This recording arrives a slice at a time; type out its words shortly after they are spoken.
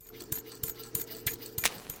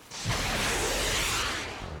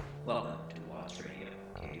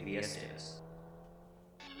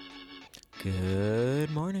Good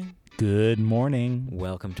morning. Good morning.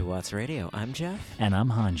 Welcome to Watts Radio. I'm Jeff. And I'm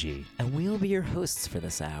Hanji. And we'll be your hosts for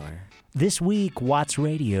this hour. This week, Watts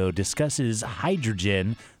Radio discusses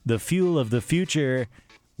hydrogen, the fuel of the future.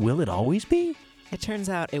 Will it always be? It turns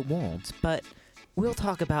out it won't, but we'll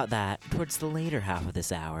talk about that towards the later half of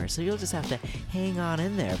this hour, so you'll just have to hang on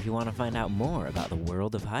in there if you want to find out more about the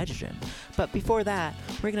world of hydrogen. But before that,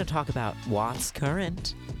 we're going to talk about Watts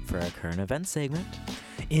Current for our current events segment.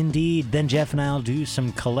 Indeed. Then Jeff and I will do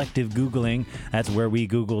some collective Googling. That's where we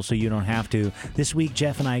Google so you don't have to. This week,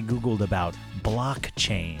 Jeff and I Googled about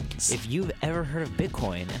blockchains. If you've ever heard of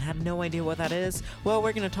Bitcoin and had no idea what that is, well,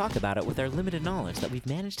 we're going to talk about it with our limited knowledge that we've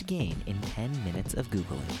managed to gain in 10 minutes of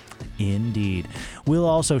Googling. Indeed. We'll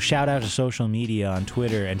also shout out to social media on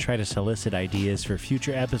Twitter and try to solicit ideas for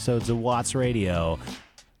future episodes of Watts Radio.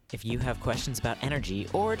 If you have questions about energy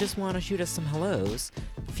or just want to shoot us some hellos,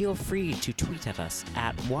 feel free to tweet at us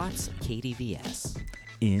at WattsKDVS.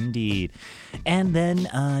 Indeed. And then,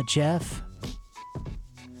 Jeff,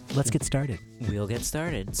 let's get started. We'll get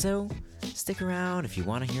started, so stick around if you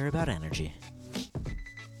want to hear about energy.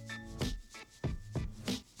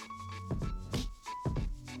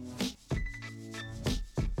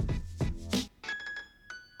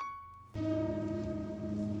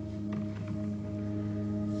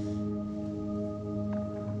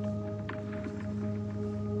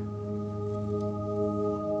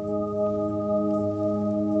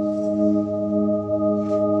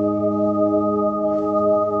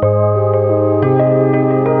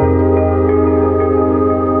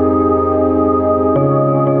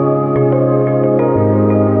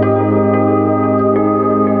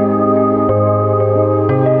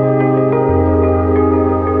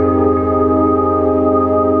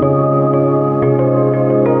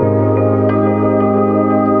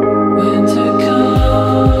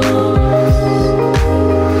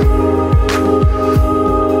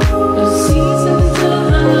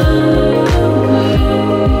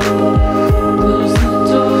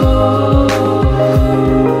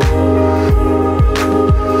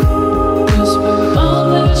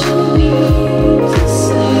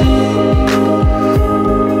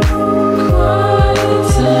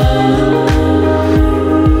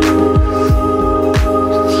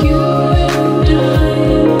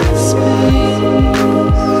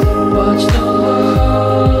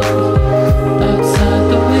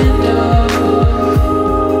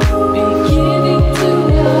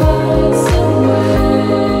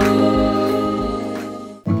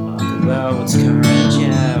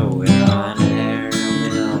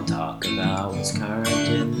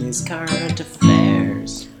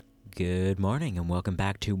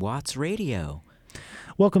 Watts Radio.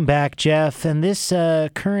 Welcome back, Jeff, and this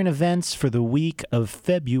current events for the week of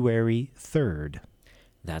February 3rd.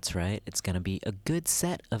 That's right. It's going to be a good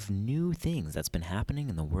set of new things that's been happening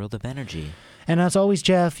in the world of energy. And as always,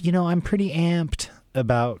 Jeff, I'm pretty amped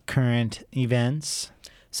about current events.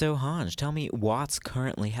 So, Hanj, tell me what's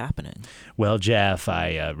currently happening. Well, Jeff,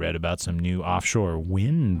 I read about some new offshore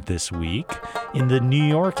wind this week in the New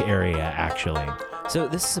York area, actually. So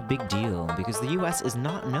this is a big deal because the U.S. is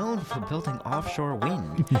not known for building offshore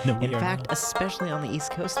wind. No, in fact, especially on the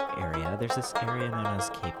East Coast area, there's this area known as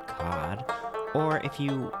Cape Cod. Or if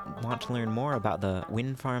you want to learn more about the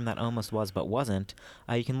wind farm that almost was but wasn't,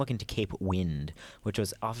 you can look into Cape Wind, which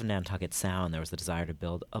was off of Nantucket Sound. There was the desire to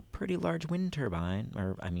build a pretty large wind turbine,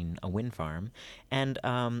 a wind farm. And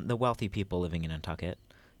the wealthy people living in Nantucket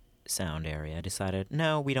Sound area decided,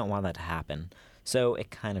 no, we don't want that to happen. So it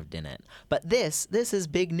kind of didn't. But this is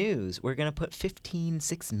big news. We're going to put 15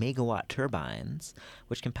 6-megawatt turbines,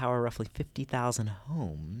 which can power roughly 50,000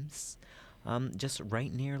 homes, just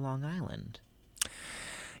right near Long Island.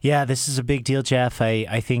 Yeah, this is a big deal, Jeff.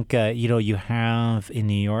 I think, you have in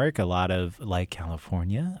New York a lot of, like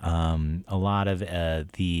California, a lot of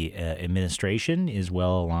the administration is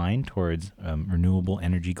well aligned towards renewable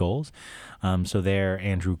energy goals. So there,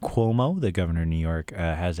 Andrew Cuomo, the governor of New York,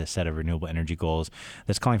 has a set of renewable energy goals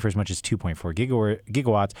that's calling for as much as 2.4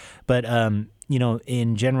 gigawatts. But,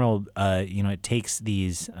 in general, it takes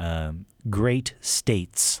these great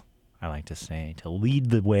states, I like to say, to lead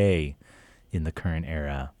the way in the current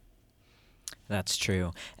era. That's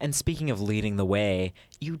true. And speaking of leading the way,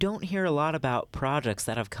 you don't hear a lot about projects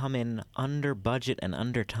that have come in under budget and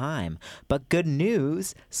under time. But good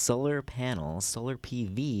news, solar panels, solar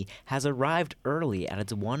PV, has arrived early at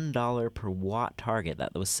its $1 per watt target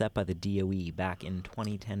that was set by the DOE back in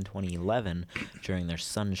 2010-2011 during their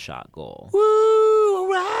Sunshot goal. Woo! All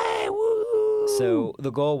right! Woo! So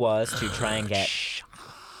the goal was to try and get...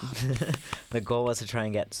 The goal was to try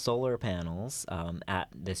and get solar panels at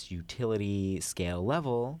this utility scale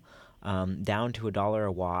level down to $1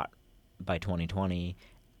 a watt by 2020,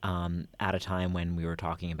 at a time when we were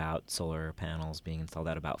talking about solar panels being installed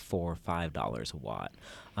at about $4 or $5 a watt.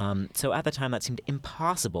 So at the time, that seemed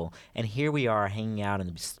impossible. And here we are hanging out in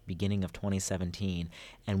the beginning of 2017,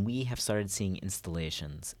 and we have started seeing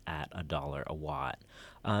installations at $1 a watt.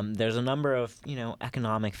 There's a number of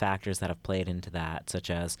economic factors that have played into that, such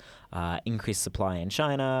as increased supply in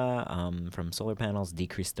China from solar panels,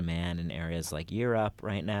 decreased demand in areas like Europe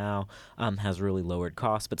right now, has really lowered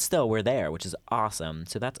costs, but still we're there, which is awesome.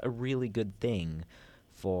 So that's a really good thing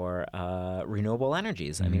for renewable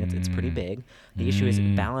energies. I mean, it's pretty big. The issue is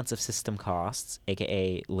balance of system costs,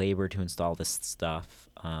 aka labor to install this stuff,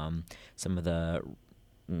 some of the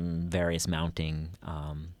various mounting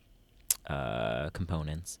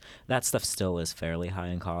components. That stuff still is fairly high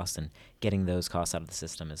in cost, and getting those costs out of the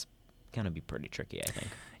system is going to be pretty tricky, I think.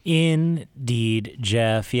 Indeed,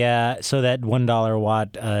 Jeff. Yeah, so that $1 a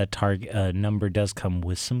watt target number does come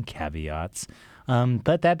with some caveats.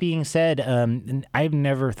 But that being said, I've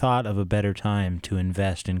never thought of a better time to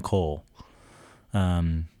invest in coal.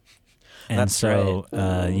 That's so,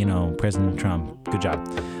 right. President Trump, good job.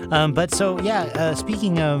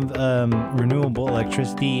 Speaking of renewable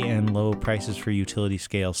electricity and low prices for utility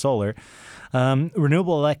scale solar,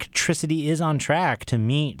 renewable electricity is on track to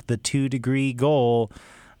meet the 2-degree goal.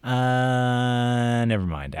 Never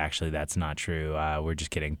mind. Actually, that's not true. We're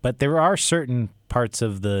just kidding. But there are certain parts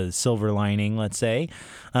of the silver lining, let's say.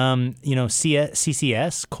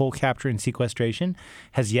 CCS, coal capture and sequestration,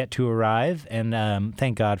 has yet to arrive. And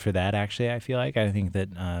thank God for that, actually, I feel like. I think that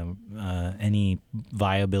any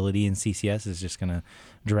viability in CCS is just going to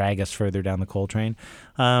drag us further down the coal train.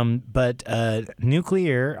 But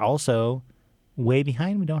nuclear also way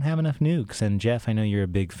behind. We don't have enough nukes. And Jeff, I know you're a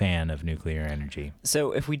big fan of nuclear energy.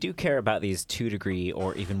 So if we do care about these 2-degree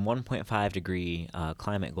or even 1.5-degree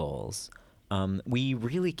climate goals, we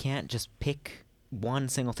really can't just pick one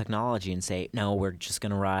single technology and say, no, we're just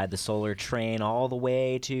going to ride the solar train all the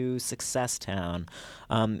way to Success Town.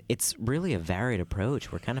 It's really a varied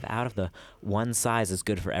approach. We're kind of out of the one size is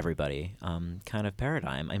good for everybody kind of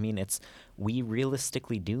paradigm. I mean, we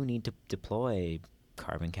realistically do need to deploy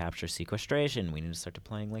carbon capture sequestration. We need to start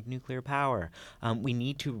deploying like nuclear power. We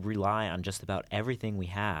need to rely on just about everything we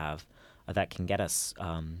have that can get us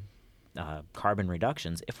carbon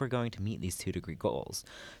reductions if we're going to meet these 2-degree goals.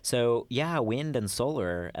 So yeah, wind and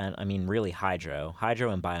solar, and I mean really hydro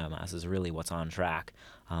and biomass is really what's on track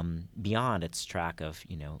beyond its track of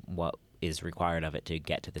what is required of it to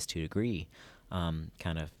get to this 2-degree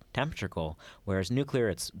kind of temperature goal, whereas nuclear,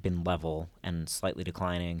 it's been level and slightly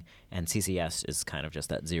declining, and CCS is kind of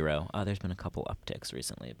just at zero. There's been a couple upticks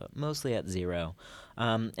recently, but mostly at zero.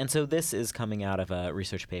 And so this is coming out of a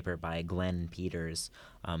research paper by Glenn Peters,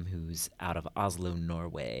 who's out of Oslo,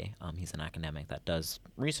 Norway. He's an academic that does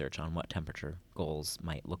research on what temperature goals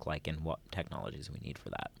might look like and what technologies we need for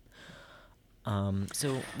that.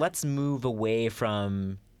 So let's move away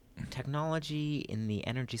from technology in the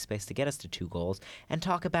energy space to get us to 2 goals and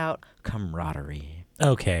talk about camaraderie.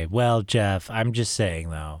 Okay, well, Jeff, I'm just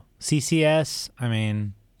saying though, CCS, I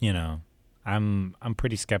mean, I'm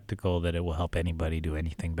pretty skeptical that it will help anybody do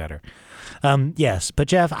anything better. Yes, but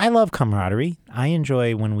Jeff, I love camaraderie. I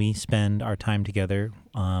enjoy when we spend our time together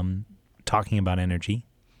talking about energy.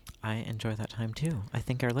 I enjoy that time too. I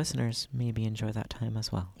think our listeners maybe enjoy that time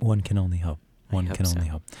as well. One can only hope. One can only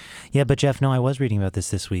hope. Yeah, but Jeff, no, I was reading about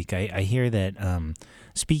this week. I hear that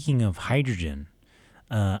speaking of hydrogen,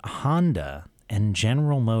 Honda and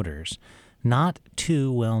General Motors, not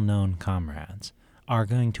 2 well-known comrades, are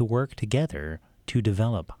going to work together to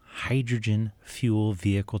develop hydrogen fuel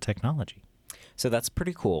vehicle technology. So that's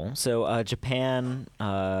pretty cool. So Japan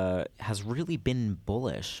has really been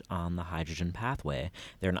bullish on the hydrogen pathway.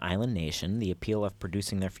 They're an island nation. The appeal of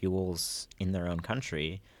producing their fuels in their own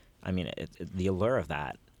country, I mean, the allure of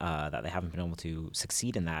that they haven't been able to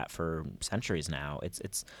succeed in that for centuries now.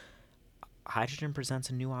 It's hydrogen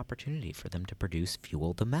presents a new opportunity for them to produce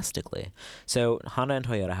fuel domestically. So Honda and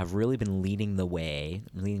Toyota have really been leading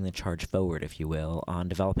the charge forward, if you will, on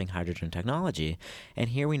developing hydrogen technology. And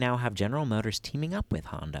here we now have General Motors teaming up with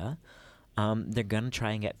Honda. They're going to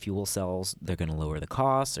try and get fuel cells. They're going to lower the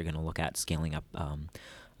costs. They're going to look at scaling up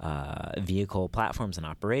vehicle platforms and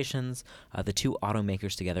operations. The 2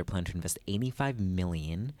 automakers together plan to invest $85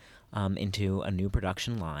 million into a new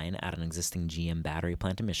production line at an existing GM battery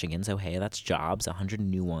plant in Michigan. So hey, that's jobs, 100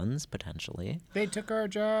 new ones potentially. They took our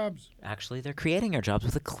jobs. Actually, they're creating our jobs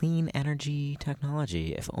with a clean energy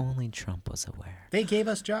technology. If only Trump was aware. They gave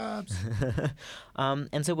us jobs.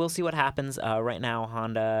 And so we'll see what happens. Right now,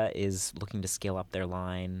 Honda is looking to scale up their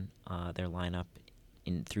lineup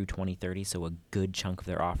through 2030, so a good chunk of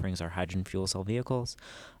their offerings are hydrogen fuel cell vehicles.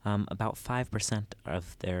 About 5%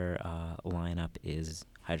 of their lineup is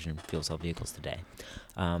hydrogen fuel cell vehicles today,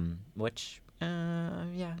 which,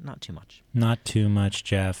 not too much. Not too much,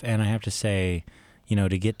 Jeff. And I have to say,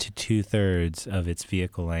 to get to 2/3 of its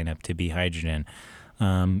vehicle lineup to be hydrogen,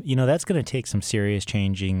 that's going to take some serious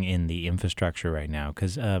changing in the infrastructure right now.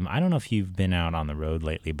 Because I don't know if you've been out on the road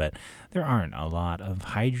lately, but there aren't a lot of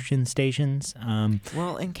hydrogen stations.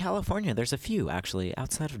 Well, in California, there's a few, actually.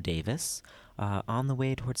 Outside of Davis, on the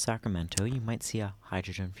way towards Sacramento, you might see a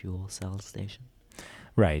hydrogen fuel cell station.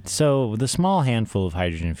 Right. So the small handful of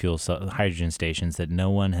hydrogen stations that no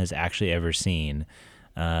one has actually ever seen,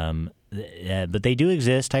 but they do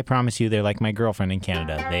exist. I promise you, they're like my girlfriend in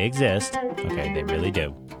Canada. They exist. Okay, they really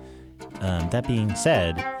do. That being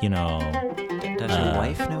said, Does your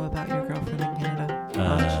wife know about your girlfriend in Canada?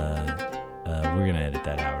 We're gonna edit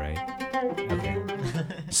that out, right? Okay.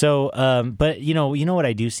 So, but you know what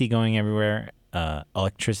I do see going everywhere?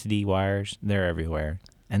 Electricity wires. They're everywhere,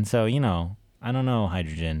 and so I don't know,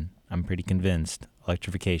 hydrogen. I'm pretty convinced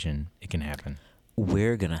electrification, it can happen.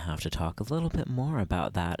 We're going to have to talk a little bit more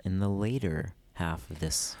about that in the later half of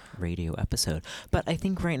this radio episode. But I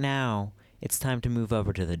think right now it's time to move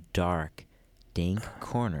over to the dark, dank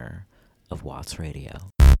corner of Watts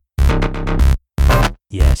Radio.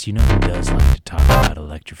 Yes, who does like to talk about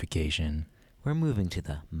electrification? We're moving to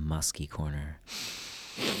the musky corner.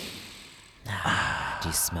 Do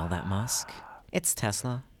you smell that musk? It's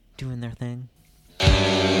Tesla doing their thing.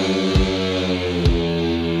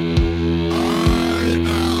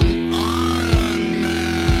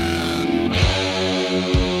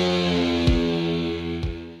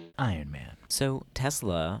 Iron Man. So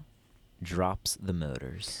Tesla drops the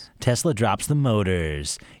motors. Tesla drops the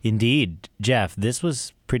motors. Indeed, Jeff, this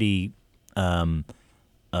was pretty not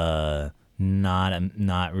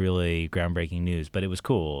really groundbreaking news, but it was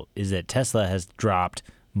cool. Is that Tesla has dropped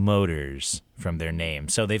motors from their name.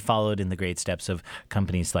 So they followed in the great steps of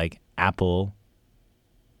companies like Apple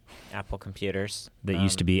Computers. That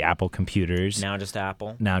used to be Apple Computers. Now just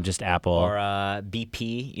Apple. Or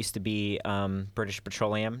BP used to be British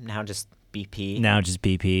Petroleum. Now just BP.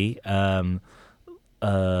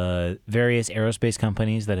 Various aerospace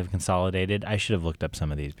companies that have consolidated. I should have looked up some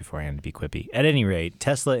of these beforehand to be quippy. At any rate,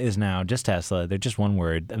 Tesla is now just Tesla. They're just one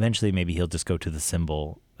word. Eventually, maybe he'll just go to the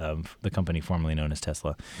symbol of the company formerly known as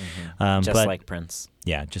Tesla. Mm-hmm. Like Prince.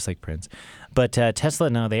 Yeah, just like Prince. But Tesla,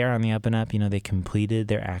 no, they are on the up and up. They completed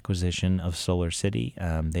their acquisition of SolarCity.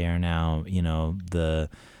 They are now, the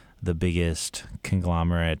biggest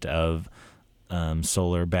conglomerate of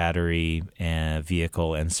solar battery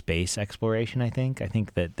vehicle and space exploration. I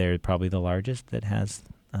think that they're probably the largest that has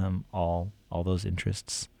all those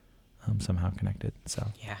interests somehow connected. So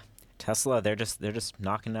yeah, Tesla, they're just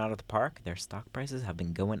knocking it out of the park. Their stock prices have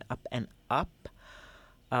been going up and up,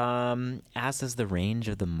 as is the range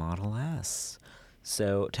of the Model S.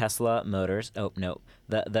 So Tesla Motors,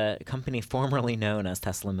 the company formerly known as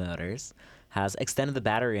Tesla Motors has extended the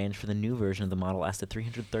battery range for the new version of the Model S to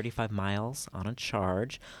 335 miles on a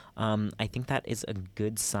charge. I think that is a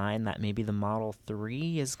good sign that maybe the Model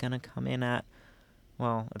 3 is going to come in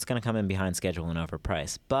it's going to come in behind schedule and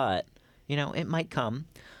overpriced. But, it might come.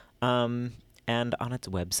 And on its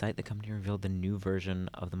website, the company revealed the new version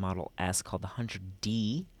of the Model S called the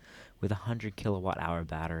 100D with a 100 kilowatt-hour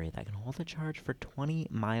battery that can hold a charge for 20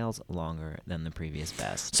 miles longer than the previous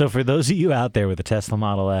best. So for those of you out there with a Tesla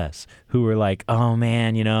Model S who were like, oh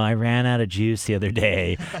man, I ran out of juice the other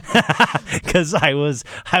day because I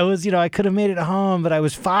could have made it home, but I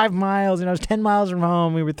was 5 miles and I was 10 miles from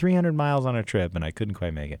home. We were 300 miles on a trip and I couldn't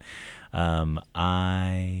quite make it.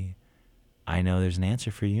 I know there's an answer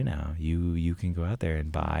for you now. You can go out there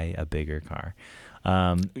and buy a bigger car.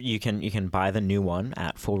 You can buy the new one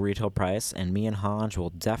at full retail price, and me and Hanj will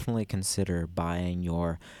definitely consider buying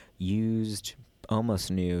your used,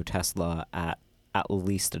 almost new Tesla at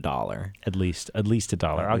least $1. At least $1.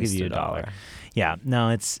 I'll give you $1. Yeah, no,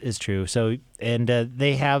 it's true. So, and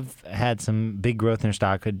they have had some big growth in their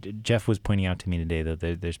stock. Jeff was pointing out to me today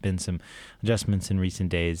that there's been some adjustments in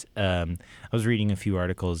recent days. I was reading a few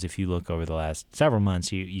articles. If you look over the last several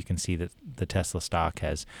months, you can see that the Tesla stock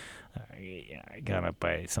has gone up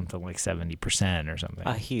by something like 70% or something.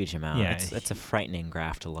 A huge amount. Yeah. It's a frightening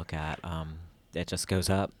graph to look at. It just goes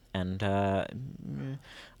up, and I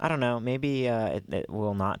don't know. Maybe it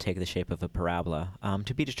will not take the shape of a parabola.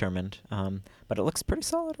 To be determined. But it looks pretty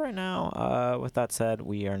solid right now. With that said,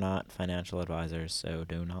 we are not financial advisors, so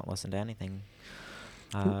do not listen to anything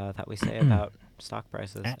that we say about stock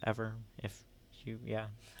prices ever. If you, yeah.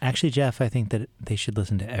 Actually, Jeff, I think that they should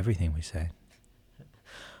listen to everything we say.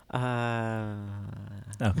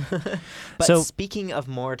 Oh. But So- speaking of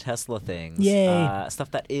more Tesla things, Yay.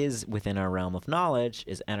 stuff that is within our realm of knowledge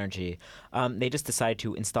is energy. They just decided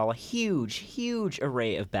to install a huge, huge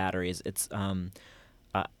array of batteries. It's an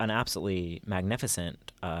absolutely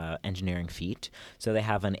magnificent engineering feat. So they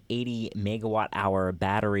have an 80 megawatt hour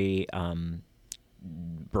battery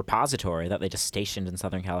repository that they just stationed in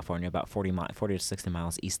Southern California, about 40 to 60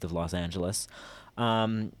 miles east of Los Angeles.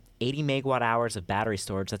 80 megawatt hours of battery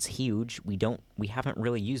storage. That's huge. We haven't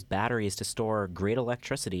really used batteries to store grid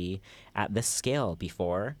electricity at this scale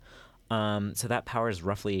before. So that powers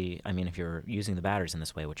roughly, I mean, if you're using the batteries in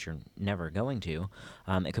this way, which you're never going to,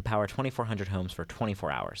 it could power 2,400 homes for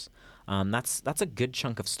 24 hours. That's a good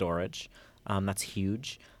chunk of storage. That's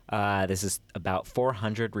huge. This is about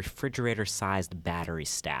 400 refrigerator-sized battery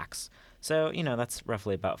stacks. So, that's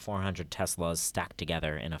roughly about 400 Teslas stacked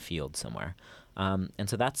together in a field somewhere. And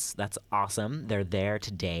so that's awesome. They're there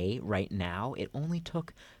today, right now. It only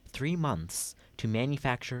took 3 months to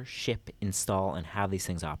manufacture, ship, install, and have these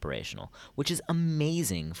things operational, which is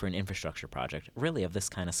amazing for an infrastructure project, really, of this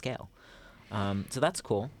kind of scale. So that's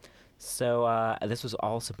cool. So this was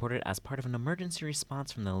all supported as part of an emergency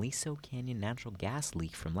response from the Aliso Canyon natural gas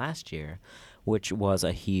leak from last year, which was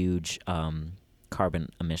a huge a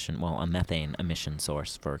methane emission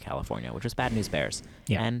source for California, which was bad news bears.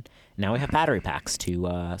 Yeah. And now we have battery packs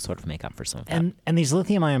to sort of make up for some of that. And these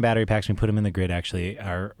lithium-ion battery packs, we put them in the grid, actually,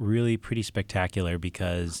 are really pretty spectacular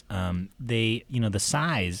because the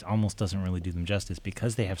size almost doesn't really do them justice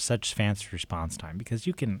because they have such fast response time. Because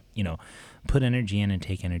you can, put energy in and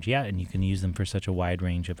take energy out, and you can use them for such a wide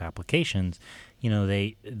range of applications.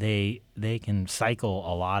 They can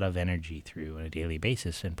cycle a lot of energy through on a daily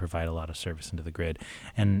basis and provide a lot of service into the grid.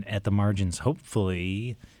 And at the margins,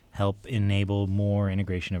 hopefully, help enable more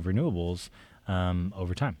integration of renewables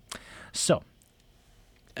over time. So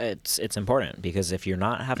it's important because if you're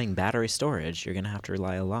not having battery storage, you're going to have to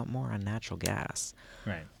rely a lot more on natural gas.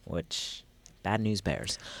 Right. Which, bad news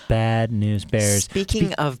bears. Bad news bears.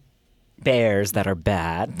 Speaking of bears that are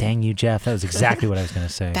bad. Dang you, Jeff. That was exactly what I was going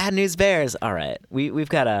to say. Bad news bears. All right. We've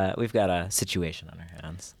got a situation on our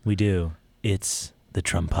hands. We do. It's the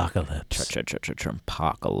Trumpocalypse.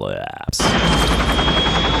 Trumpocalypse.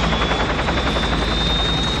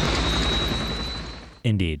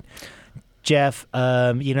 Indeed. Jeff,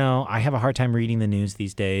 I have a hard time reading the news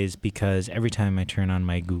these days because every time I turn on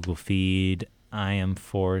my Google feed, I am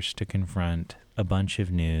forced to confront a bunch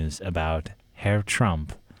of news about Herr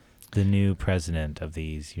Trump, the new president of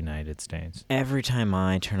these United States. Every time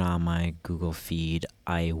I turn on my Google feed,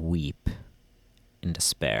 I weep in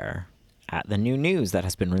despair at the new news that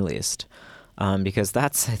has been released. Because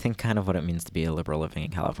that's, I think, kind of what it means to be a liberal living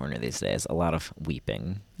in California these days. A lot of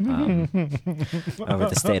weeping over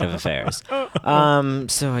the state of affairs.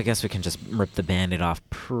 So I guess we can just rip the Band-Aid off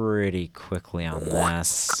pretty quickly on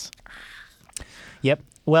this. Yep.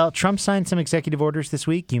 Well, Trump signed some executive orders this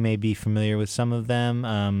week. You may be familiar with some of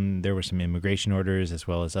them. There were some immigration orders as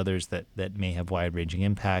well as others that may have wide-ranging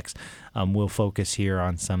impacts. We'll focus here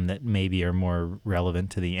on some that maybe are more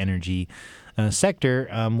relevant to the energy sector.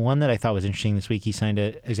 One that I thought was interesting this week, he signed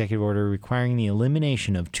an executive order requiring the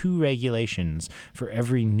elimination of 2 regulations for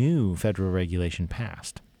every new federal regulation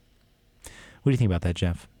passed. What do you think about that,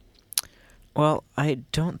 Jeff? Well, I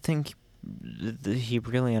don't think he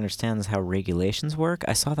really understands how regulations work.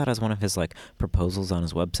 I saw that as one of his proposals on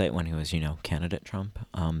his website when he was, candidate Trump,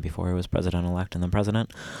 before he was president-elect and then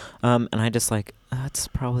president. And I just that's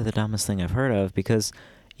probably the dumbest thing I've heard of because,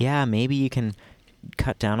 yeah, maybe you can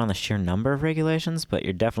cut down on the sheer number of regulations, but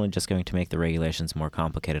you're definitely just going to make the regulations more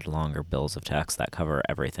complicated, longer bills of text that cover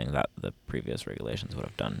everything that the previous regulations would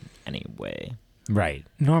have done anyway. Right.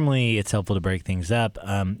 Normally, it's helpful to break things up.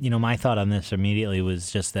 My thought on this immediately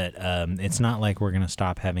was just that it's not like we're going to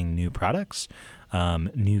stop having new products,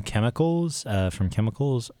 new chemicals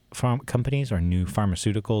from companies, or new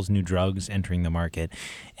pharmaceuticals, new drugs entering the market.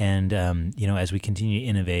 And, as we continue to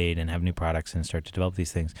innovate and have new products and start to develop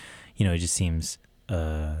these things, it just seems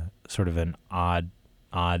sort of an odd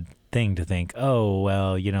thing to think, oh,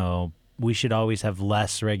 well, we should always have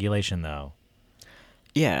less regulation, though.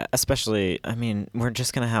 Yeah, especially, we're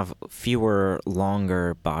just going to have fewer,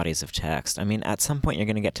 longer bodies of text. At some point you're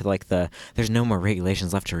going to get to there's no more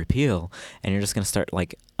regulations left to repeal, and you're just going to start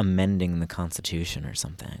amending the Constitution or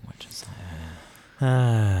something, which is...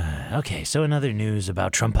 Okay, so another news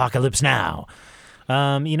about Trumpocalypse now.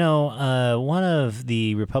 One of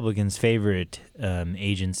the Republicans' favorite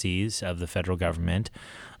agencies of the federal government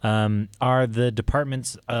are the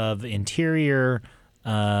Departments of Interior,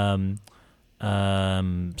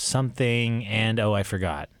 something, and I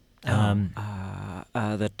forgot.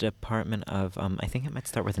 The Department of, I think it might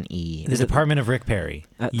start with an E. The Department of Rick Perry.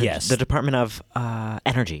 Yes. The Department of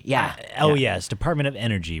Energy. Yeah. Yes, Department of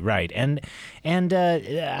Energy, right. And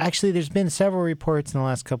actually there's been several reports in the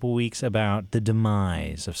last couple of weeks about the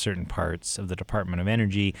demise of certain parts of the Department of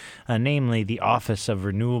Energy, namely the Office of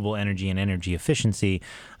Renewable Energy and Energy Efficiency,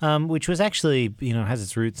 which was actually, has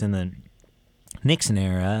its roots in the Nixon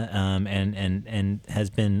era, and has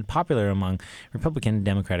been popular among Republican and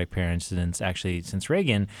Democratic presidents actually since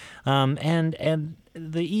Reagan, and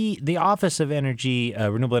the Office of Energy,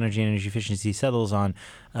 Renewable Energy and Energy Efficiency settles on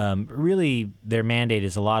really their mandate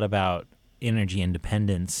is a lot about energy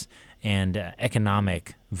independence and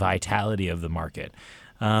economic vitality of the market.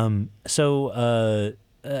 So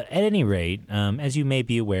at any rate, as you may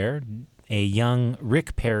be aware, a young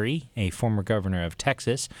Rick Perry, a former governor of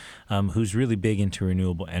Texas, who's really big into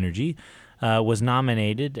renewable energy, was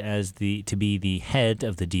nominated to be the head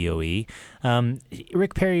of the DOE.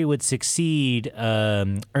 Rick Perry would succeed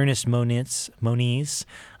Ernest Moniz,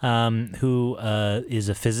 who is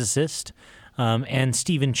a physicist, and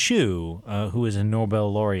Stephen Chu, who is a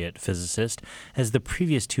Nobel laureate physicist, as the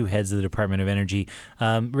previous two heads of the Department of Energy.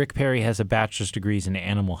 Rick Perry has a bachelor's degree in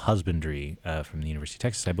animal husbandry from the University of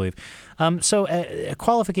Texas, I believe. So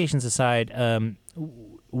qualifications aside, the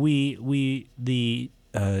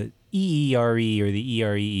EERE or the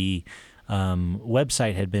EREE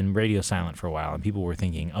website had been radio silent for a while, and people were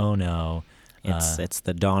thinking, oh no. It's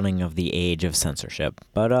the dawning of the age of censorship.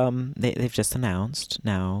 But they've just announced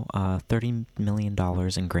now $30 million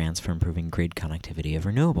in grants for improving grid connectivity of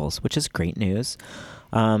renewables, which is great news.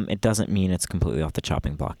 It doesn't mean it's completely off the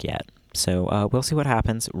chopping block yet. So we'll see what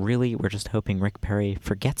happens. Really, we're just hoping Rick Perry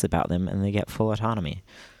forgets about them and they get full autonomy.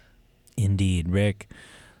 Indeed, Rick.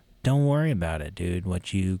 Don't worry about it, dude.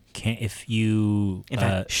 What you can't, if you... In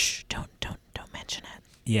fact, shh, don't mention it.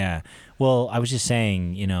 Yeah. Well, I was just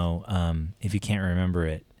saying, if you can't remember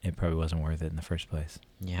it, it probably wasn't worth it in the first place.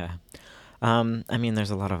 Yeah. I mean,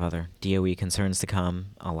 there's a lot of other DOE concerns to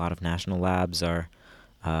come. A lot of national labs are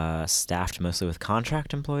staffed mostly with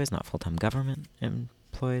contract employees, not full-time government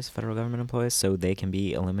employees, federal government employees, so they can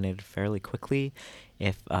be eliminated fairly quickly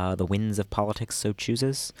if the winds of politics so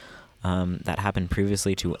chooses. That happened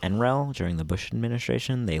previously to NREL during the Bush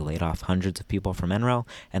administration. They laid off hundreds of people from NREL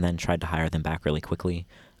and then tried to hire them back really quickly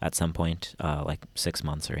at some point, like 6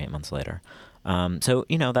 months or 8 months later. So,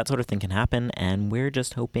 that sort of thing can happen, and we're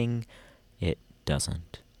just hoping it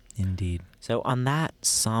doesn't. Indeed. So on that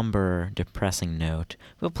somber, depressing note,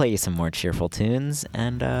 we'll play you some more cheerful tunes,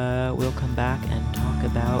 and we'll come back and talk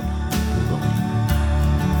about bullying.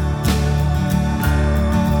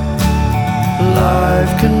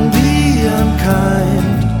 Life can be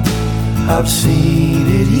unkind. I've seen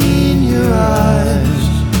it in your eyes.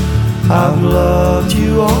 I've loved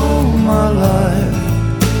you all my life,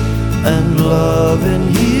 and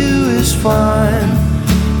loving you is fine,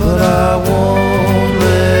 but I won't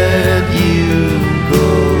let you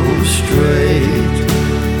go straight.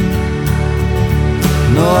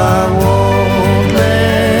 No, I won't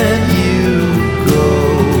let you go.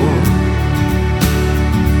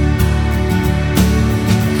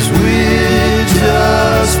 'Cause we're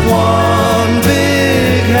just one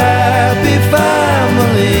big happy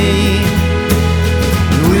family.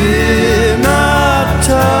 We're not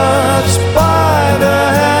touched by the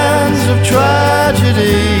hands of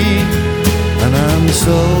tragedy. And I'm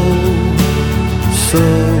so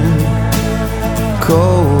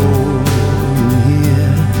cold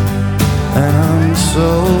here. And I'm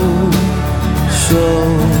so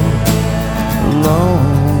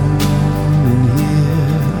alone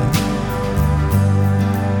here.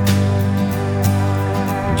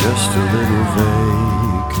 Just a little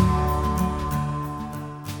vague.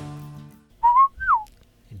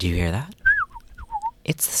 Do you hear that?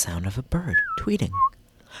 It's the sound of a bird tweeting.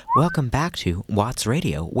 Welcome back to Watts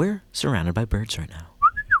Radio. We're surrounded by birds right now.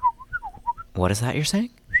 What is that you're saying?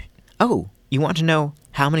 Oh, you want to know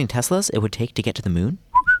how many Teslas it would take to get to the moon?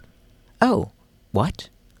 Oh, what?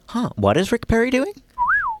 Huh, what is Rick Perry doing?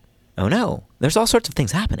 Oh no, there's all sorts of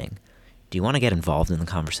things happening. Do you want to get involved in the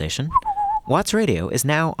conversation? Watts Radio is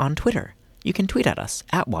now on Twitter. You can tweet at us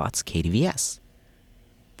at WattsKDVS.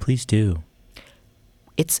 Please do.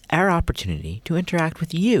 It's our opportunity to interact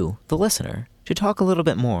with you, the listener, to talk a little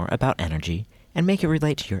bit more about energy and make it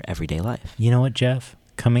relate to your everyday life. You know what, Jeff?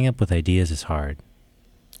 Coming up with ideas is hard.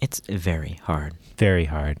 It's very hard. Very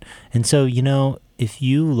hard. And so, if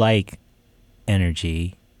you like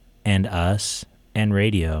energy and us and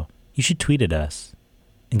radio, you should tweet at us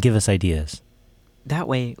and give us ideas. That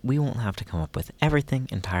way, we won't have to come up with everything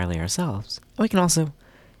entirely ourselves. And we can also,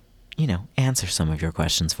 answer some of your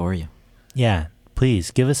questions for you. Yeah.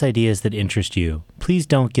 Please give us ideas that interest you. Please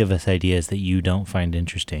don't give us ideas that you don't find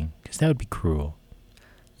interesting, because that would be cruel.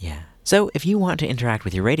 Yeah. So if you want to interact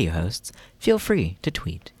with your radio hosts, feel free to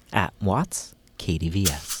tweet at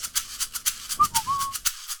WattsKDVS.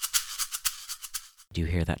 Do you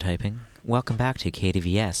hear that typing? Welcome back to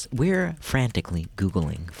KDVS. We're frantically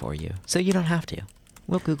Googling for you, so you don't have to.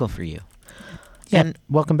 We'll Google for you. Yeah, And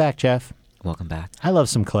welcome back, Jeff. welcome back. I love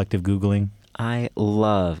some collective Googling. I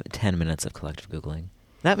love 10 minutes of collective Googling.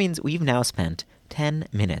 That means we've now spent 10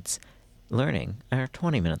 minutes learning, or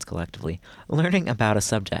 20 minutes collectively, learning about a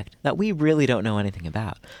subject that we really don't know anything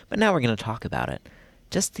about. But now we're going to talk about it,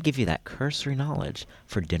 just to give you that cursory knowledge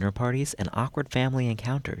for dinner parties and awkward family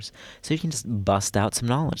encounters, so you can just bust out some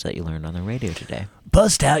knowledge that you learned on the radio today.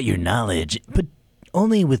 Bust out your knowledge, but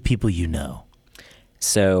only with people you know.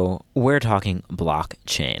 So we're talking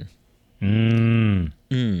blockchain.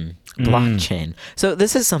 Blockchain. So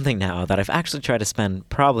this is something now that I've actually tried to spend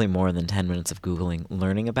probably more than 10 minutes of Googling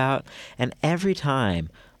learning about. And every time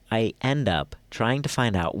I end up trying to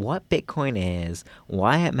find out what Bitcoin is,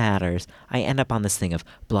 why it matters, I end up on this thing of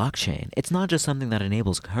blockchain. It's not just something that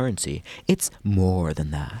enables currency. It's more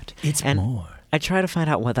than that. It's And more. I try to find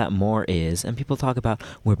out what that more is, and people talk about,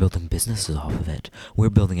 we're building businesses off of it. We're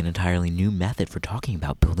building an entirely new method for talking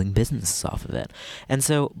about building businesses off of it. And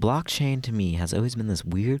so blockchain to me has always been this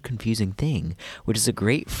weird, confusing thing, which is a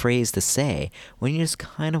great phrase to say when you just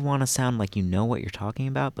kind of want to sound like you know what you're talking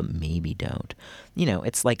about, but maybe don't. You know,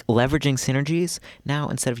 it's like leveraging synergies. Now,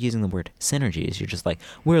 instead of using the word synergies, you're just like,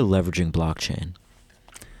 we're leveraging blockchain.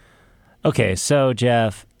 Okay, so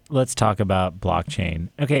Jeff, let's talk about blockchain.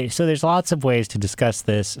 Okay, so there's lots of ways to discuss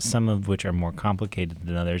this, some of which are more complicated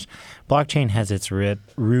than others. Blockchain has its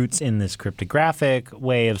roots in this cryptographic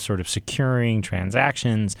way of sort of securing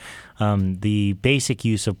transactions. The basic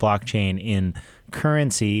use of blockchain in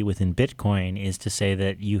currency within Bitcoin is to say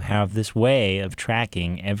that you have this way of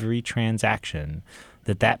tracking every transaction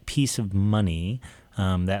that piece of money,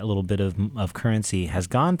 that little bit of currency has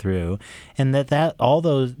gone through, and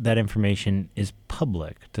that information is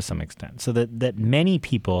public to some extent, so that many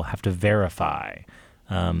people have to verify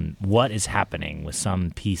what is happening with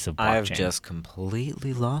some piece of blockchain. I've just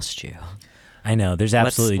completely lost you. I know. There's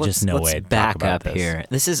absolutely just no way to back talk about up this. here.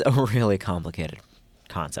 This is a really complicated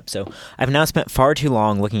concept. So I've now spent far too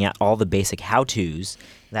long looking at all the basic how-tos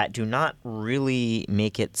that do not really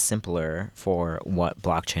make it simpler for what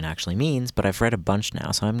blockchain actually means, but I've read a bunch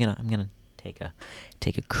now, so I'm gonna take a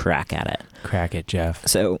crack at it. Crack it, Jeff.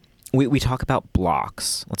 So we talk about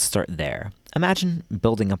blocks. Let's start there. Imagine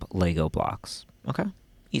building up Lego blocks. Okay?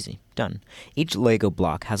 Easy. Done. Each Lego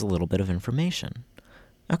block has a little bit of information.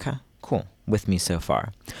 Okay, cool. With me so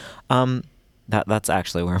far. That's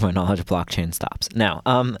actually where my knowledge of blockchain stops. Now,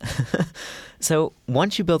 so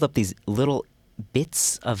once you build up these little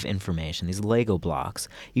bits of information, these Lego blocks,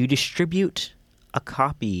 you distribute a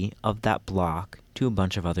copy of that block to a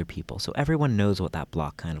bunch of other people. So everyone knows what that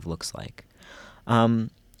block kind of looks like. And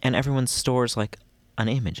everyone stores like an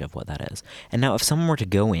image of what that is. And now if someone were to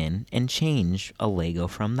go in and change a Lego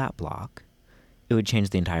from that block, it would change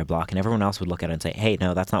the entire block, and everyone else would look at it and say, hey,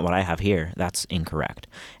 no, that's not what I have here. That's incorrect.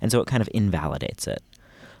 And so it kind of invalidates it.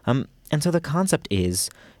 And so the concept is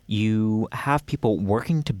you have people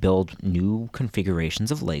working to build new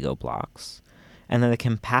configurations of Lego blocks, and then they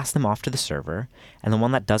can pass them off to the server, and the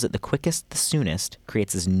one that does it the quickest, the soonest,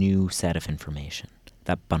 creates this new set of information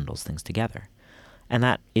that bundles things together. And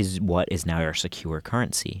that is what is now our secure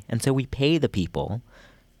currency. And so we pay the people,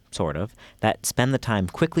 sort of, that spend the time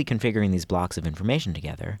quickly configuring these blocks of information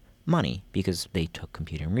together, money, because they took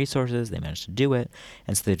computing resources, they managed to do it,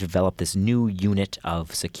 and so they developed this new unit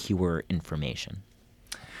of secure information.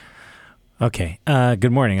 Okay.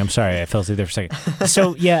 Good morning. I'm sorry. I fell asleep there for a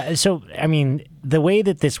second. So, I mean, the way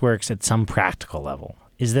that this works at some practical level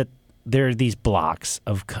is that there are these blocks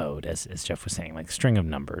of code, as Jeff was saying, like a string of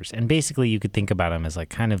numbers. And basically you could think about them as like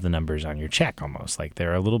kind of the numbers on your check almost. Like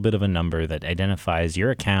they're a little bit of a number that identifies your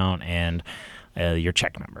account and your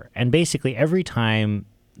check number. And basically every time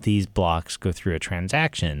these blocks go through a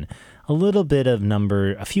transaction,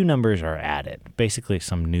 a few numbers are added, basically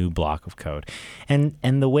some new block of code. And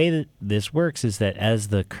the way that this works is that as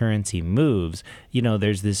the currency moves,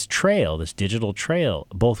 there's this trail, this digital trail,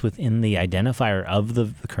 both within the identifier of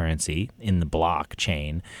the currency in the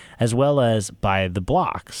blockchain, as well as by the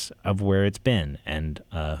blocks of where it's been and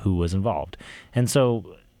who was involved. And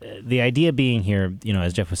so the idea being here,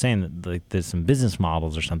 as Jeff was saying, that there's some business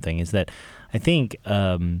models or something, is that I think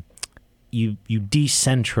you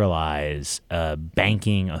decentralize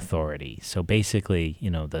banking authority. So basically,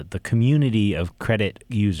 the community of credit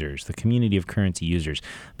users, the community of currency users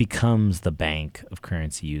becomes the bank of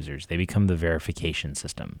currency users. They become the verification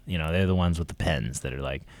system. They're the ones with the pens that are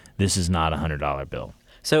like, this is not a $100 bill.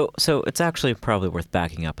 So it's actually probably worth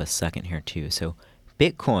backing up a second here too. So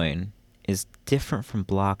Bitcoin is different from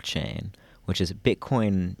blockchain, which is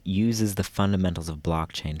Bitcoin uses the fundamentals of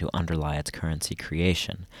blockchain to underlie its currency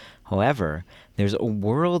creation. However, there's a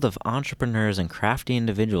world of entrepreneurs and crafty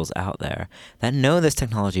individuals out there that know this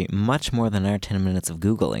technology much more than our 10 minutes of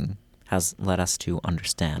Googling has led us to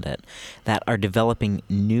understand it, that are developing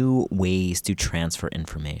new ways to transfer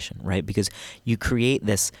information, right? Because you create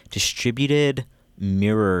this distributed,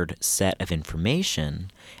 mirrored set of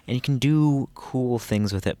information, and you can do cool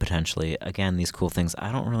things with it potentially. Again, these cool things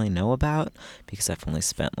I don't really know about because I've only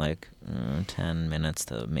spent 10 minutes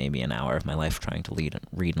to maybe an hour of my life trying to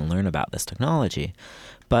read and learn about this technology.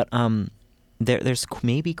 But there's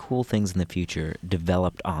maybe cool things in the future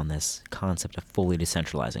developed on this concept of fully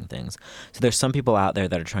decentralizing things. So there's some people out there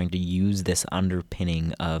that are trying to use this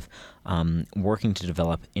underpinning of working to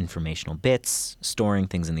develop informational bits, storing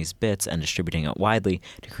things in these bits, and distributing it widely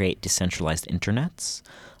to create decentralized internets.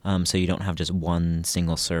 So you don't have just one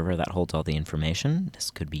single server that holds all the information.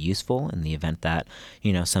 This could be useful in the event that,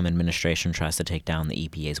 some administration tries to take down the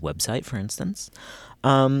EPA's website, for instance.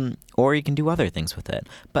 Or you can do other things with it.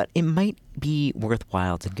 But it might be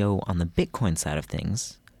worthwhile to go on the Bitcoin side of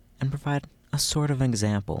things and provide a sort of an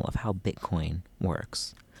example of how Bitcoin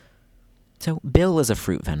works. So Bill is a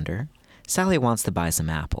fruit vendor. Sally wants to buy some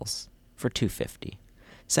apples for $2.50.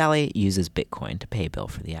 Sally uses Bitcoin to pay Bill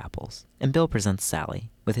for the apples, and Bill presents Sally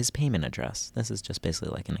with his payment address. This is just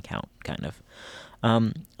basically like an account, kind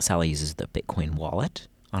of. Sally uses the Bitcoin wallet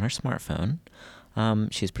on her smartphone.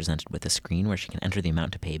 She's presented with a screen where she can enter the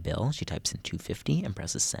amount to pay Bill. She types in $2.50 and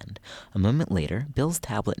presses send. A moment later, Bill's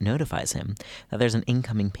tablet notifies him that there's an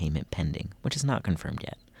incoming payment pending, which is not confirmed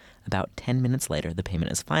yet. About 10 minutes later, the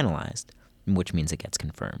payment is finalized, which means it gets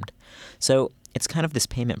confirmed. So it's kind of this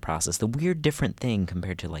payment process. The weird different thing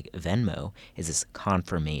compared to Venmo is this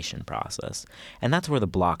confirmation process. And that's where the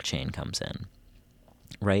blockchain comes in,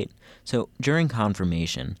 right? So during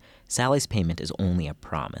confirmation, Sally's payment is only a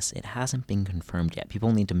promise. It hasn't been confirmed yet.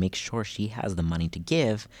 People need to make sure she has the money to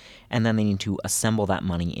give, and then they need to assemble that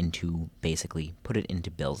money into, basically, put it into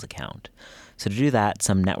Bill's account. So to do that,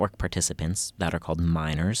 some network participants that are called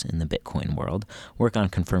miners in the Bitcoin world work on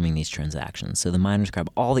confirming these transactions. So the miners grab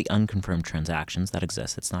all the unconfirmed transactions that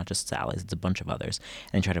exist. It's not just Sally's, it's a bunch of others,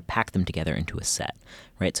 and try to pack them together into a set,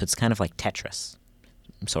 right? So it's kind of like Tetris,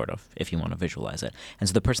 sort of, if you want to visualize it. And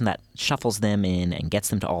so the person that shuffles them in and gets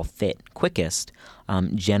them to all fit quickest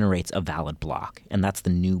generates a valid block. And that's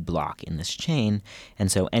the new block in this chain.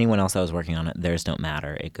 And so anyone else that was working on it, theirs don't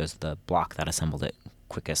matter. It goes to the block that assembled it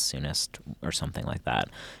quickest, soonest, or something like that.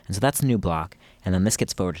 And so that's the new block. And then this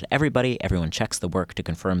gets forwarded to everybody. Everyone checks the work to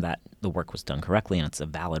confirm that the work was done correctly and it's a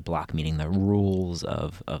valid block meeting the rules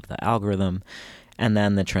of the algorithm. And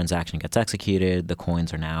then the transaction gets executed, the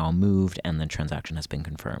coins are now moved, and the transaction has been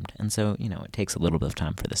confirmed. And so, it takes a little bit of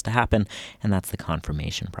time for this to happen, and that's the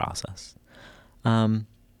confirmation process. And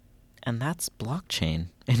that's blockchain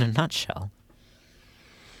in a nutshell.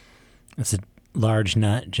 It's a large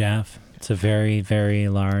nut, Jeff. It's a very, very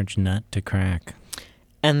large nut to crack.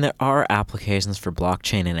 And there are applications for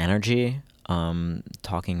blockchain and energy.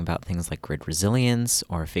 Talking about things like grid resilience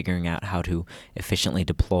or figuring out how to efficiently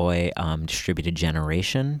deploy distributed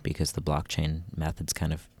generation, because the blockchain methods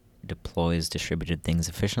kind of deploys distributed things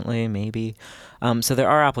efficiently, maybe. So there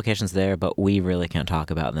are applications there, but we really can't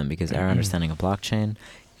talk about them because our understanding of blockchain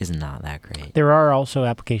is not that great. There are also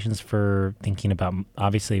applications for thinking about,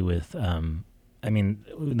 obviously with,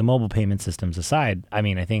 the mobile payment systems aside,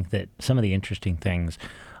 I think that some of the interesting things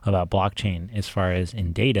about blockchain as far as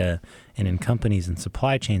in data and in companies and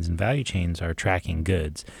supply chains and value chains are tracking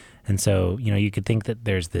goods. And so, you could think that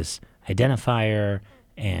there's this identifier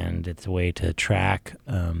and it's a way to track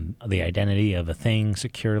the identity of a thing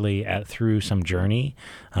securely through some journey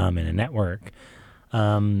in a network.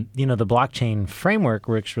 The blockchain framework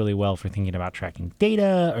works really well for thinking about tracking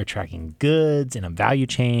data or tracking goods in a value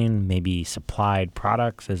chain, maybe supplied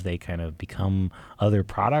products as they kind of become other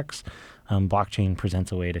products. Blockchain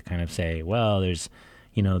presents a way to kind of say, well, there's,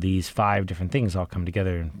 these 5 different things all come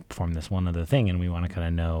together and form this one other thing, and we want to kind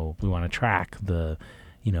of know, we want to track the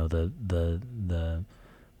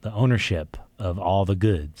ownership of all the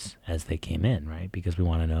goods as they came in, right? Because we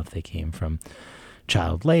want to know if they came from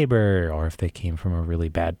child labor or if they came from a really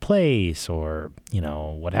bad place or,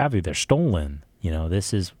 what have you, they're stolen.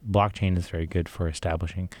 Blockchain is very good for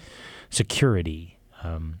establishing security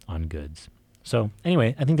on goods. So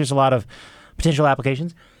anyway, I think there's a lot of potential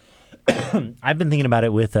applications. I've been thinking about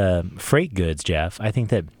it with freight goods, Jeff. I think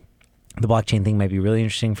that the blockchain thing might be really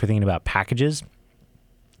interesting for thinking about packages.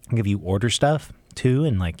 If you order stuff too,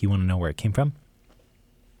 and you want to know where it came from.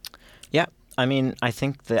 Yeah, I mean, I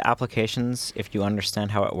think the applications, if you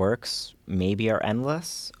understand how it works, maybe are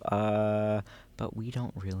endless, but we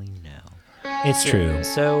don't really know. It's true.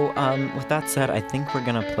 So, with that said, I think we're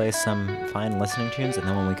going to play some fine listening tunes, and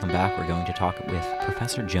then when we come back, we're going to talk with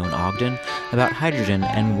Professor Joan Ogden about hydrogen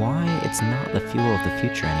and why it's not the fuel of the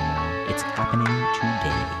future anymore. It's happening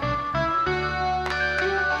today.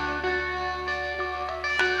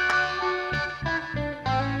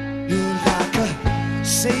 You're like a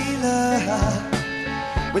sailor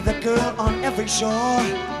with a girl on every shore.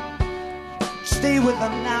 Stay with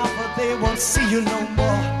them now, but they won't see you no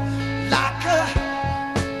more. Like a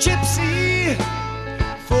gypsy,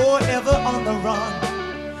 forever on the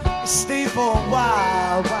run. Stay for a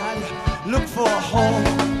while you look for a home.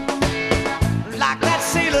 Like that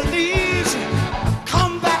sailor leaves,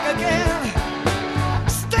 come back again.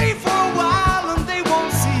 Stay for a while and they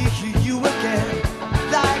won't see you again.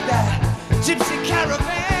 Like that gypsy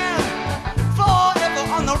caravan,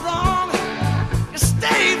 forever on the run. You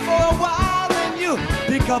stay for a while, then you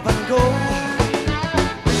pick up and go.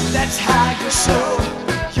 That's how you show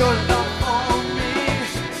your love for me.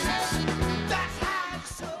 That's how you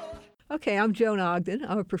show. Okay, I'm Joan Ogden.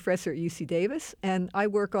 I'm a professor at UC Davis, and I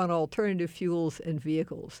work on alternative fuels and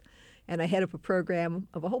vehicles. And I head up a program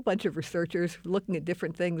of a whole bunch of researchers looking at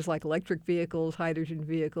different things like electric vehicles, hydrogen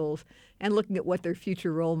vehicles, and looking at what their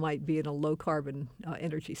future role might be in a low-carbon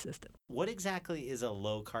energy system. What exactly is a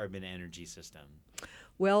low-carbon energy system?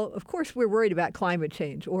 Well, of course, we're worried about climate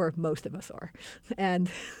change, or most of us are. And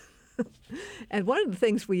and one of the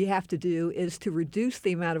things we have to do is to reduce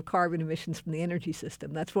the amount of carbon emissions from the energy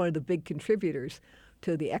system. That's one of the big contributors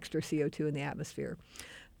to the extra CO2 in the atmosphere.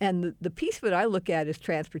 And the piece of it I look at is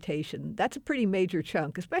transportation. That's a pretty major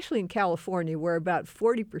chunk, especially in California, where about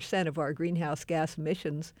 40% of our greenhouse gas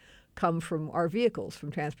emissions come from our vehicles, from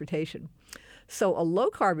transportation. So a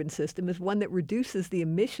low-carbon system is one that reduces the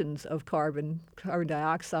emissions of carbon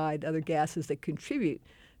dioxide, other gases that contribute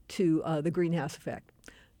to the greenhouse effect.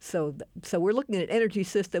 So we're looking at an energy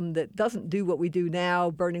system that doesn't do what we do now,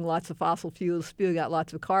 burning lots of fossil fuels, spewing out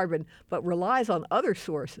lots of carbon, but relies on other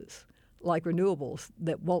sources like renewables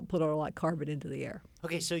that won't put all that carbon into the air.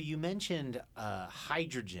 Okay, so you mentioned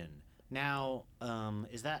hydrogen. Now,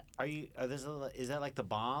 is that like the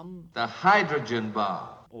bomb? The hydrogen bomb.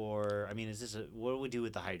 Or what do we do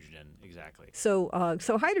with the hydrogen exactly? So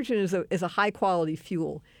hydrogen is a high quality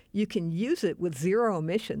fuel. You can use it with zero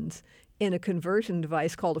emissions in a conversion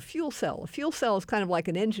device called a fuel cell. A fuel cell is kind of like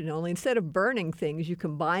an engine, only instead of burning things, you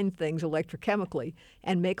combine things electrochemically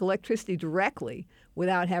and make electricity directly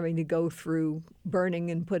without having to go through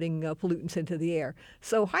burning and putting pollutants into the air.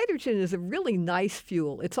 So hydrogen is a really nice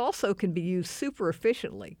fuel. It also can be used super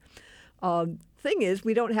efficiently. Thing is,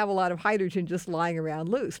 we don't have a lot of hydrogen just lying around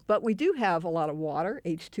loose, but we do have a lot of water,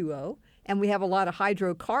 H2O, and we have a lot of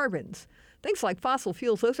hydrocarbons. Things like fossil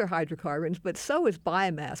fuels, those are hydrocarbons, but so is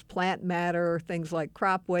biomass, plant matter, things like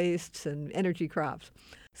crop wastes and energy crops.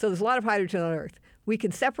 So there's a lot of hydrogen on Earth. We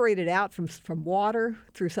can separate it out from water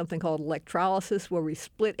through something called electrolysis, where we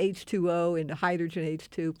split H2O into hydrogen,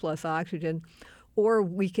 H2 plus oxygen, or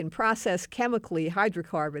we can process chemically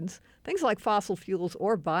hydrocarbons, things like fossil fuels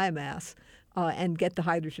or biomass, and get the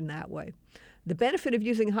hydrogen that way. The benefit of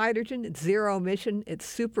using hydrogen, it's zero emission, it's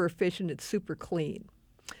super efficient, it's super clean.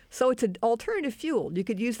 So it's an alternative fuel. You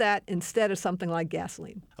could use that instead of something like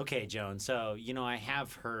gasoline. Okay, Joan. So, I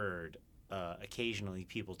have heard occasionally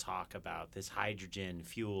people talk about this hydrogen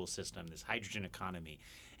fuel system, this hydrogen economy.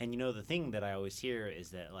 And, the thing that I always hear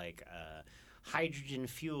is that, hydrogen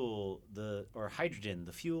fuel, the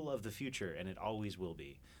fuel of the future, and it always will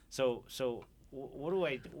be. So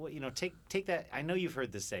take that. I know you've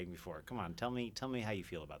heard this saying before. Come on, tell me how you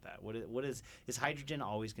feel about that. Is hydrogen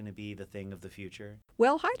always going to be the thing of the future?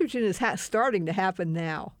 Well, hydrogen is starting to happen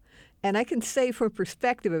now. And I can say from a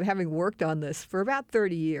perspective of having worked on this for about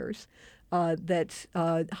 30 years, that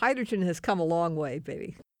hydrogen has come a long way,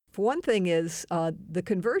 baby. For one thing is the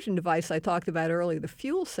conversion device I talked about earlier, the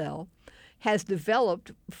fuel cell, has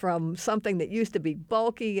developed from something that used to be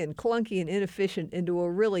bulky and clunky and inefficient into a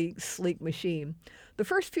really sleek machine. The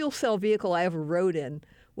first fuel cell vehicle I ever rode in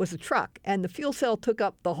was a truck, and the fuel cell took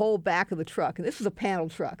up the whole back of the truck. And this was a panel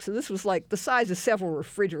truck, so this was like the size of several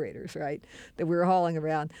refrigerators, right, that we were hauling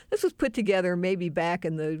around. This was put together maybe back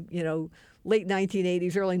in the, late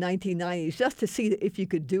 1980s, early 1990s, just to see if you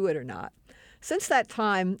could do it or not. Since that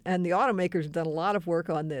time, and the automakers have done a lot of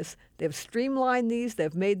work on this, they've streamlined these,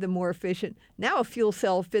 they've made them more efficient. Now a fuel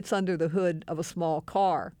cell fits under the hood of a small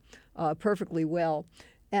car perfectly well.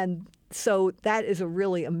 And so that is a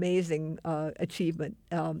really amazing achievement.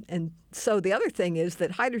 And so the other thing is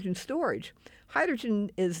that hydrogen storage.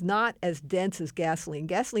 Hydrogen is not as dense as gasoline.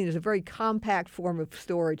 Gasoline is a very compact form of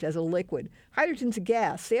storage as a liquid. Hydrogen's a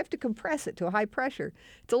gas. So you have to compress it to a high pressure.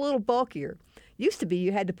 It's a little bulkier. Used to be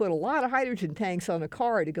you had to put a lot of hydrogen tanks on a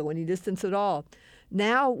car to go any distance at all.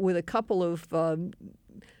 Now, with a couple of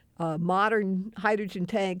modern hydrogen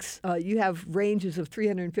tanks, you have ranges of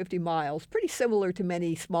 350 miles, pretty similar to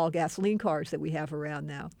many small gasoline cars that we have around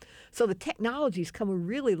now. So the technology's come a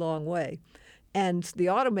really long way. And the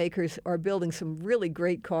automakers are building some really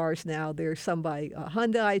great cars now. There's some by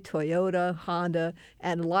Hyundai, Toyota, Honda,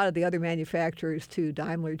 and a lot of the other manufacturers too,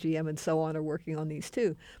 Daimler, GM, and so on, are working on these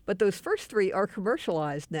too. But those first three are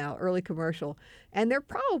commercialized now, early commercial. And there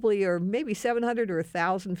probably are maybe 700 or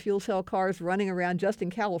 1,000 fuel cell cars running around just in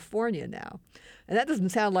California now. And that doesn't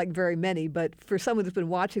sound like very many, but for someone who's been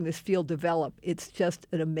watching this field develop, it's just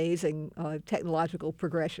an amazing technological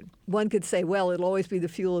progression. One could say, well, it'll always be the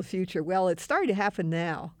fuel of the future. Well, it's starting to happen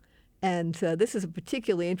now. And this is a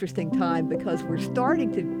particularly interesting time because we're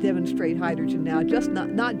starting to demonstrate hydrogen now, just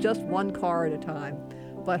not just one car at a time,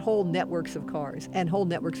 but whole networks of cars and whole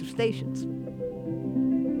networks of stations.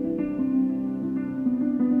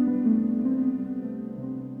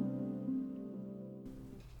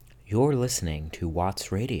 You're listening to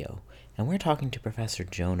Watts Radio, and we're talking to Professor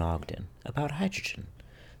Joan Ogden about hydrogen,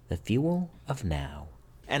 the fuel of now.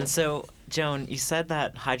 And so, Joan, you said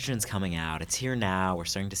that hydrogen's coming out. It's here now. We're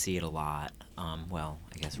starting to see it a lot. Well,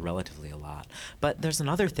 I guess relatively a lot. But there's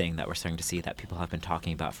another thing that we're starting to see that people have been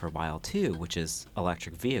talking about for a while, too, which is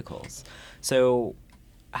electric vehicles. So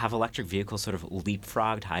have electric vehicles sort of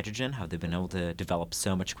leapfrogged hydrogen? Have they been able to develop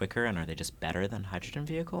so much quicker, and are they just better than hydrogen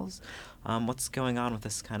vehicles? What's going on with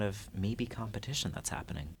this kind of maybe competition that's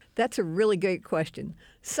happening? That's a really great question.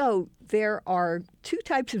 So there are two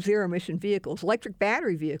types of zero-emission vehicles, electric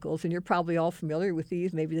battery vehicles, and you're probably all familiar with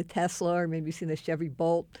these, maybe the Tesla or maybe you've seen the Chevy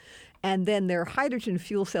Bolt. And then there are hydrogen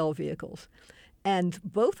fuel cell vehicles. And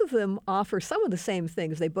both of them offer some of the same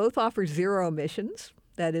things. They both offer zero emissions.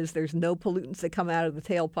 That is, there's no pollutants that come out of the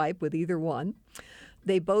tailpipe with either one.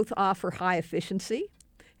 They both offer high efficiency,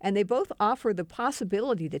 and they both offer the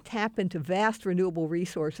possibility to tap into vast renewable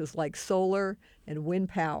resources like solar and wind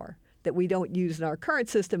power that we don't use in our current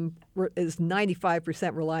system. Is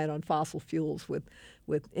 95% reliant on fossil fuels with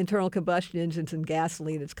internal combustion engines and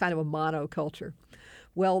gasoline. It's kind of a monoculture.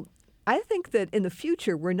 Well, I think that in the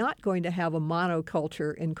future, we're not going to have a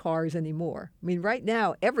monoculture in cars anymore. I mean, right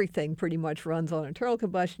now, everything pretty much runs on internal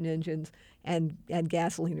combustion engines and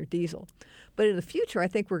gasoline or diesel. But in the future, I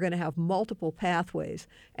think we're going to have multiple pathways.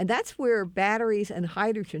 And that's where batteries and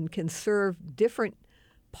hydrogen can serve different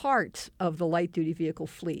parts of the light-duty vehicle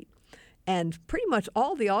fleet. And pretty much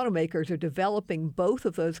all the automakers are developing both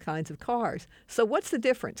of those kinds of cars. So what's the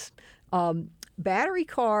difference? Battery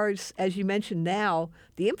cars, as you mentioned now,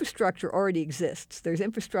 the infrastructure already exists. There's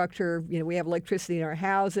infrastructure, we have electricity in our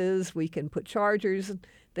houses, we can put chargers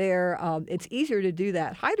there. It's easier to do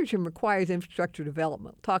that. Hydrogen requires infrastructure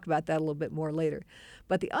development. We'll talk about that a little bit more later.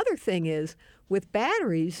 But the other thing is, with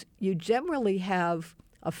batteries, you generally have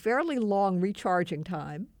a fairly long recharging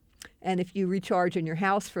time. And if you recharge in your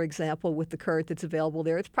house, for example, with the current that's available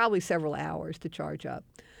there, it's probably several hours to charge up.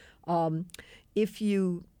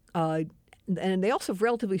 And they also have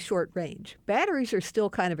relatively short range. Batteries are still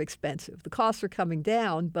kind of expensive. The costs are coming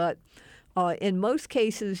down, but in most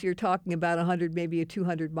cases, you're talking about 100, maybe a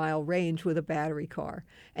 200-mile range with a battery car.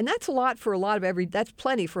 And that's that's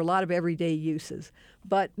plenty for a lot of everyday uses,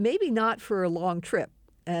 but maybe not for a long trip.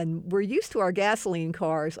 And we're used to our gasoline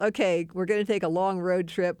cars. Okay, we're going to take a long road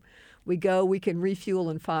trip. We can refuel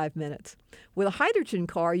in 5 minutes. With a hydrogen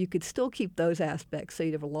car, you could still keep those aspects. So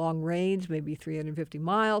you'd have a long range, maybe 350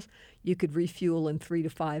 miles. You could refuel in 3 to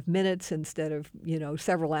 5 minutes instead of,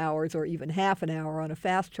 several hours or even half an hour on a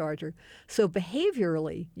fast charger. So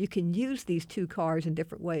behaviorally, you can use these two cars in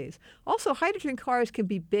different ways. Also, hydrogen cars can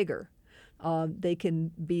be bigger. They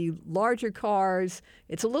can be larger cars.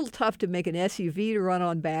 It's a little tough to make an SUV to run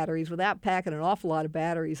on batteries without packing an awful lot of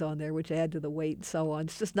batteries on there, which add to the weight and so on.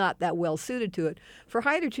 It's just not that well suited to it. For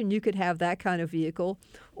hydrogen, you could have that kind of vehicle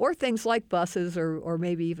or things like buses or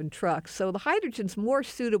maybe even trucks. So the hydrogen's more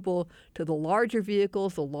suitable to the larger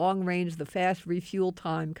vehicles, the long range, the fast refuel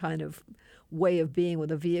time kind of way of being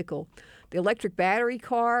with a vehicle. The electric battery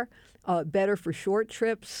car, better for short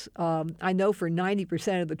trips. I know for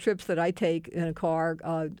 90% of the trips that I take in a car,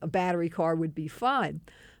 a battery car would be fine.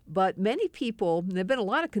 But many people, there have been a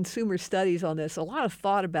lot of consumer studies on this, a lot of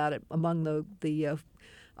thought about it among the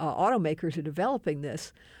automakers who are developing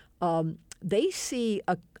this. They see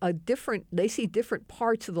different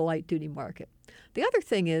parts of the light duty market. The other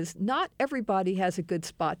thing is, not everybody has a good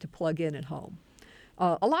spot to plug in at home.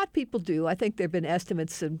 A lot of people do. I think there have been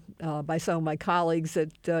estimates by some of my colleagues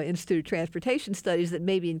at Institute of Transportation Studies that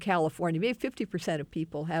maybe in California, maybe 50% of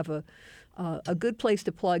people have a good place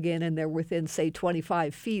to plug in, and they're within, say,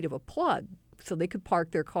 25 feet of a plug, so they could park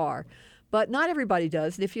their car. But not everybody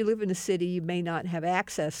does. And if you live in a city, you may not have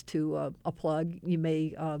access to a plug. You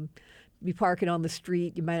may be parking on the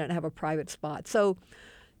street. You might not have a private spot. So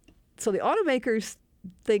the automakers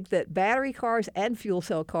think that battery cars and fuel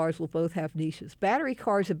cell cars will both have niches. Battery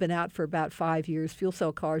cars have been out for about 5 years. Fuel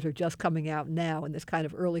cell cars are just coming out now in this kind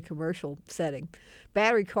of early commercial setting.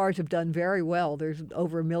 Battery cars have done very well. There's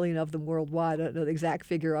over 1 million of them worldwide. I don't know the exact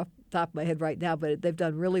figure off the top of my head right now, but they've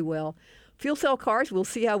done really well. Fuel cell cars, we'll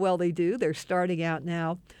see how well they do. They're starting out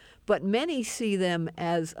now. But many see them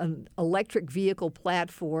as an electric vehicle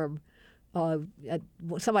platform.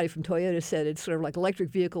 Somebody from Toyota said it's sort of like electric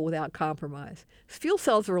vehicle without compromise. Fuel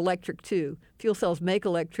cells are electric too. Fuel cells make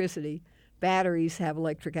electricity. Batteries have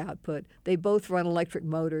electric output. They both run electric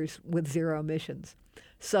motors with zero emissions.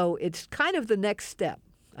 So it's kind of the next step,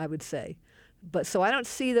 I would say. But so I don't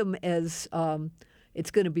see them as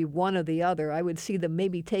it's going to be one or the other. I would see them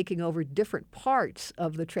maybe taking over different parts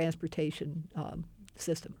of the transportation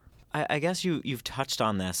system. I guess you've touched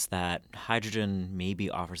on this, that hydrogen maybe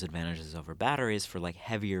offers advantages over batteries for like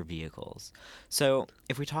heavier vehicles. So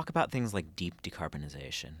if we talk about things like deep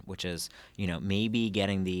decarbonization, which is, maybe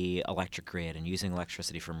getting the electric grid and using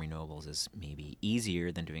electricity from renewables is maybe easier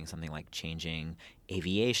than doing something like changing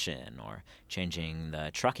aviation or changing the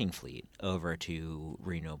trucking fleet over to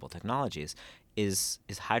renewable technologies. Is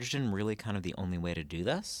hydrogen really kind of the only way to do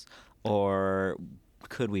this? Or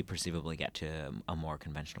could we perceivably get to a more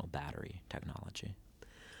conventional battery technology?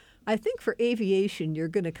 I think for aviation, you're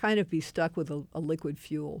going to kind of be stuck with a liquid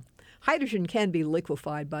fuel. Hydrogen can be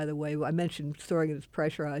liquefied, by the way. I mentioned storing it as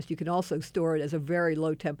pressurized. You can also store it as a very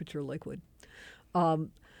low temperature liquid.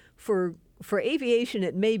 For aviation,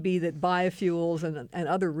 it may be that biofuels and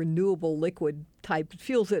other renewable liquid type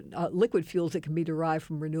fuels, liquid fuels that can be derived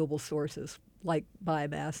from renewable sources, like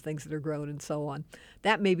biomass, things that are grown and so on.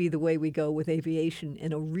 That may be the way we go with aviation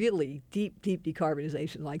in a really deep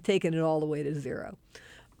decarbonization, like taking it all the way to zero.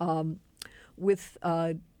 With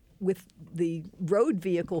the road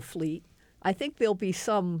vehicle fleet, I think there'll be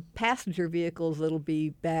some passenger vehicles that'll be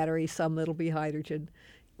battery, some that'll be hydrogen.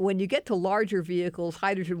 When you get to larger vehicles,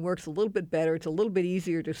 hydrogen works a little bit better. It's a little bit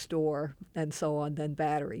easier to store and so on than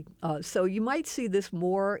battery. So you might see this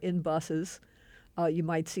more in buses. You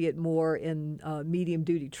might see it more in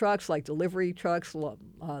medium-duty trucks like delivery trucks,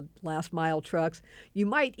 last-mile trucks. You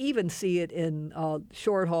might even see it in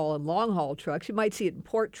short-haul and long-haul trucks. You might see it in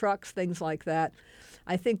port trucks, things like that.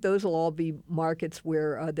 I think those will all be markets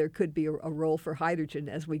where there could be a role for hydrogen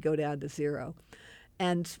as we go down to zero.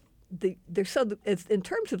 And in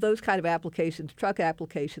terms of those kind of applications, truck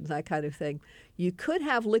applications, that kind of thing, you could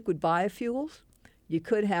have liquid biofuels. You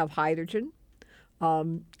could have hydrogen.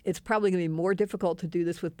 It's probably going to be more difficult to do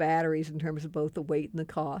this with batteries in terms of both the weight and the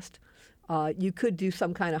cost. You could do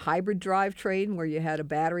some kind of hybrid drivetrain where you had a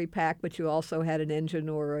battery pack, but you also had an engine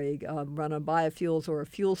or a run on biofuels or a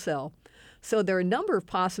fuel cell. So there are a number of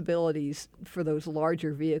possibilities for those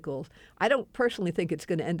larger vehicles. I don't personally think it's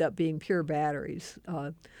going to end up being pure batteries,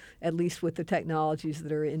 at least with the technologies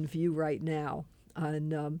that are in view right now.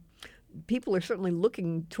 And people are certainly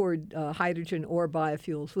looking toward hydrogen or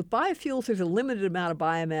biofuels. With biofuels, there's a limited amount of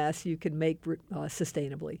biomass you can make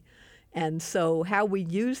sustainably. And so how we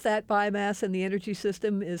use that biomass in the energy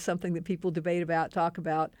system is something that people debate about, talk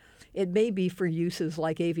about. It may be for uses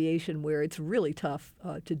like aviation where it's really tough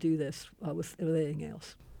to do this with anything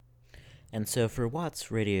else. And so for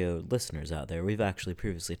Watts Radio listeners out there, we've actually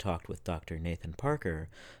previously talked with Dr. Nathan Parker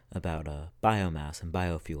about biomass and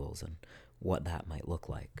biofuels and what that might look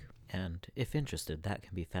like. And if interested, that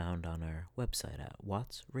can be found on our website at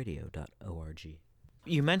wattsradio.org.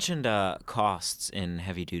 You mentioned costs in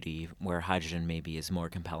heavy duty, where hydrogen maybe is more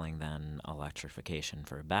compelling than electrification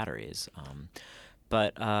for batteries.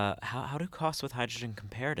 But how do costs with hydrogen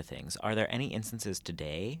compare to things? Are there any instances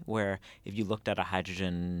today where if you looked at a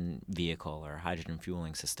hydrogen vehicle or a hydrogen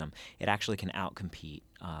fueling system, it actually can outcompete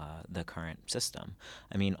the current system?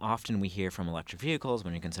 I mean, often we hear from electric vehicles,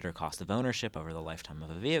 when you consider cost of ownership over the lifetime of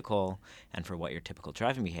a vehicle and for what your typical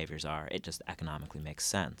driving behaviors are, it just economically makes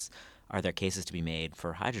sense. Are there cases to be made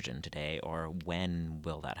for hydrogen today, or when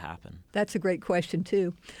will that happen? That's a great question,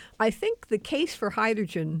 too. I think the case for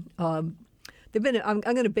hydrogen, I'm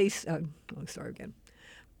going to base, sorry again.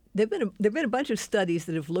 There've been a bunch of studies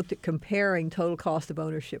that have looked at comparing total cost of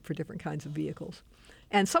ownership for different kinds of vehicles.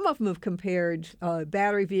 And some of them have compared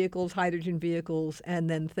battery vehicles, hydrogen vehicles, and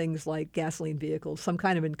then things like gasoline vehicles, some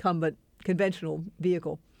kind of incumbent conventional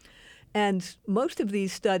vehicle. And most of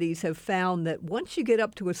these studies have found that once you get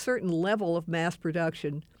up to a certain level of mass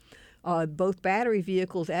production, both battery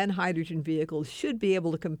vehicles and hydrogen vehicles should be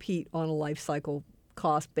able to compete on a life cycle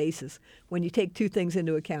cost basis when you take two things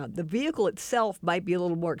into account. The vehicle itself might be a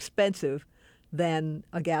little more expensive than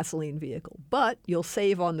a gasoline vehicle, but you'll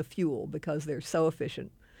save on the fuel because they're so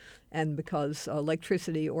efficient and because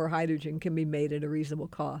electricity or hydrogen can be made at a reasonable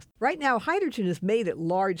cost. Right now, hydrogen is made at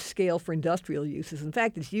large scale for industrial uses. In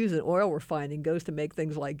fact, it's used in oil refining, goes to make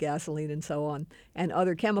things like gasoline and so on, and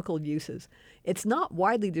other chemical uses. It's not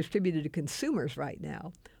widely distributed to consumers right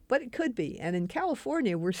now, but it could be. And in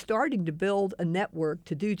California, we're starting to build a network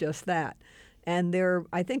to do just that. And there are,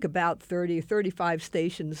 I think, about 30 or 35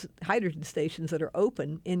 stations, hydrogen stations, that are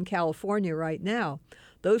open in California right now.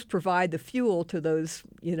 Those provide the fuel to those,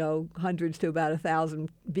 hundreds to about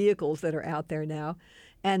 1,000 vehicles that are out there now.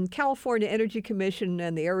 And California Energy Commission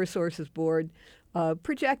and the Air Resources Board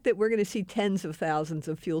project that we're going to see tens of thousands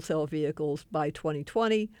of fuel cell vehicles by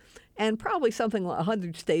 2020 and probably something like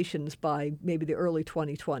 100 stations by maybe the early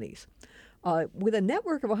 2020s. With a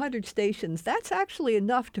network of 100 stations, that's actually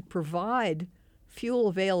enough to provide fuel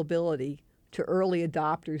availability to early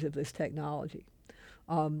adopters of this technology.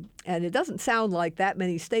 And it doesn't sound like that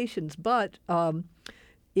many stations, but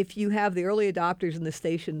if you have the early adopters in the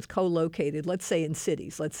stations co-located, let's say in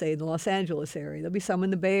cities, let's say in the Los Angeles area, there'll be some in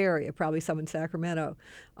the Bay Area, probably some in Sacramento,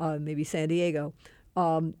 maybe San Diego.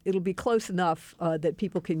 It'll be close enough that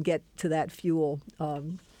people can get to that fuel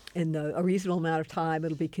in a reasonable amount of time.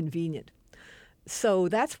 It'll be convenient. So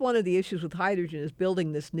that's one of the issues with hydrogen, is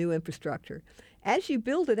building this new infrastructure. As you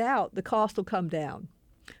build it out, the cost will come down.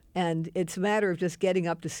 And it's a matter of just getting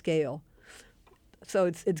up to scale. So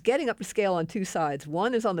it's getting up to scale on two sides.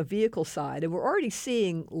 One is on the vehicle side, and we're already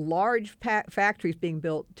seeing large factories being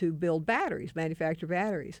built to build batteries, manufacture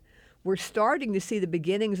batteries. We're starting to see the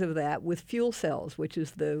beginnings of that with fuel cells, which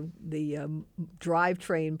is the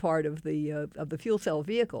drivetrain part of the fuel cell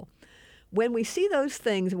vehicle. When we see those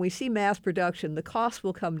things and we see mass production, the costs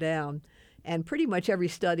will come down. And pretty much every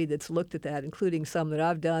study that's looked at that, including some that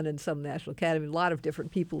I've done and some National Academy, a lot of different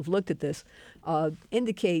people have looked at this,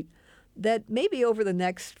 indicate that maybe over the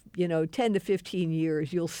next 10 to 15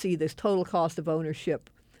 years, you'll see this total cost of ownership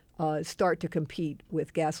start to compete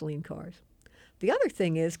with gasoline cars. The other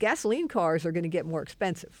thing is gasoline cars are going to get more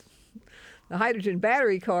expensive. The hydrogen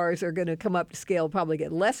battery cars are going to come up to scale, probably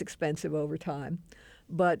get less expensive over time.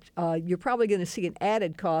 But you're probably going to see an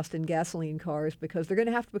added cost in gasoline cars because they're going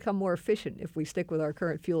to have to become more efficient if we stick with our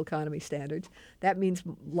current fuel economy standards. That means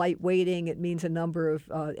light weighting. It means a number of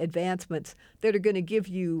advancements that are going to give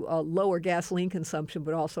you lower gasoline consumption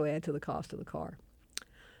but also add to the cost of the car.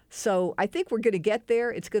 So I think we're going to get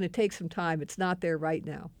there. It's going to take some time. It's not there right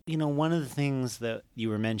now. One of the things that you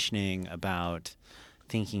were mentioning about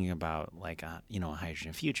thinking about like a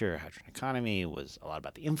hydrogen future, a hydrogen economy was a lot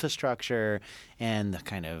about the infrastructure, and the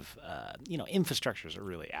kind of infrastructure is a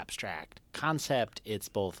really abstract concept. It's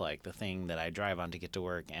both like the thing that I drive on to get to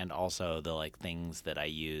work and also the like things that I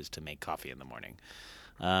use to make coffee in the morning.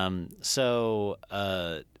 So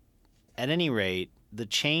at any rate, the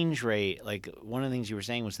change rate, like one of the things you were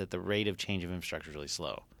saying was that the rate of change of infrastructure is really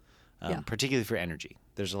slow, particularly for energy.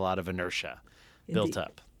 There's a lot of inertia built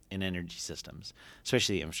up in energy systems,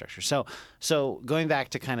 especially the infrastructure. So going back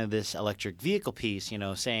to kind of this electric vehicle piece,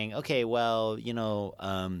 saying, okay, well,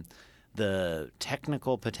 the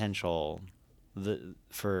technical potential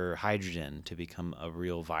for hydrogen to become a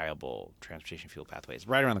real viable transportation fuel pathway is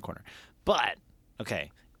right around the corner. But,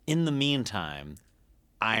 okay, in the meantime,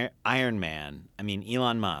 Elon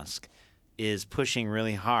Musk is pushing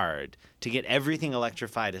really hard to get everything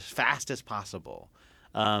electrified as fast as possible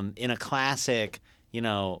in a classic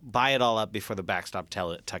buy it all up before the backstop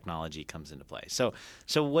technology comes into play. So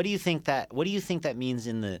what do you think that means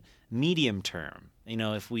in the medium term?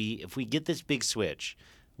 If we get this big switch,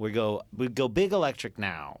 We go big electric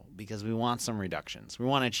now because we want some reductions. We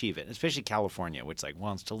want to achieve it, especially California, which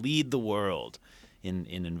wants to lead the world in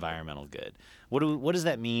environmental good. What does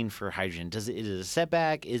that mean for hydrogen? Is it a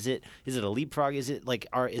setback? Is it a leapfrog? Is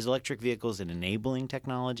electric vehicles an enabling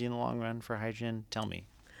technology in the long run for hydrogen? Tell me.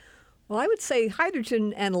 Well, I would say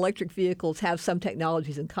hydrogen and electric vehicles have some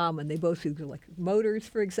technologies in common. They both use electric motors,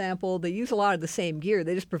 for example. They use a lot of the same gear.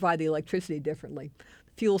 They just provide the electricity differently.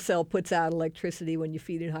 The fuel cell puts out electricity when you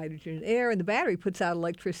feed it hydrogen and air, and the battery puts out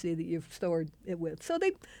electricity that you've stored it with. So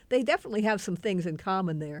they definitely have some things in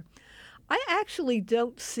common there. I actually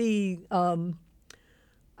don't see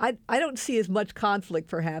I don't see as much conflict,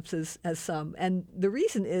 perhaps, as some. And the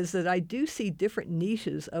reason is that I do see different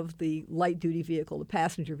niches of the light-duty vehicle, the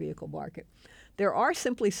passenger vehicle market. There are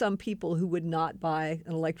simply some people who would not buy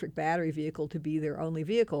an electric battery vehicle to be their only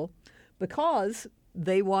vehicle because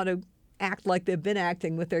they want to act like they've been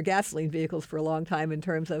acting with their gasoline vehicles for a long time in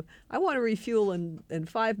terms of, I want to refuel in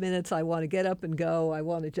 5 minutes, I want to get up and go, I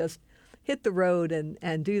want to just hit the road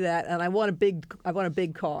and do that, and I want a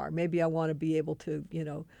big car. Maybe I want to be able to,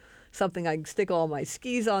 something I can stick all my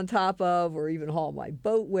skis on top of, or even haul my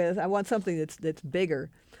boat with. I want something that's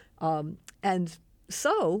bigger, and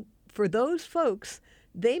so for those folks,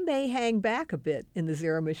 they may hang back a bit in the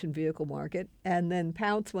zero-emission vehicle market and then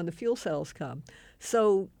pounce when the fuel cells come.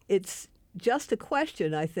 So it's just a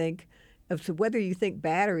question, I think, of whether you think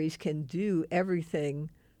batteries can do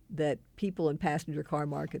everything that people in passenger car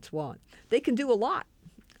markets want. They can do a lot,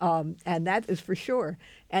 and that is for sure,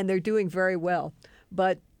 and they're doing very well.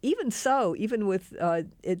 But even so, even with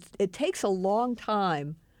it takes a long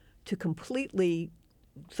time to completely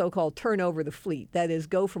so-called turn over the fleet. That is,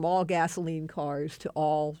 go from all gasoline cars to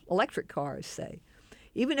all electric cars, say.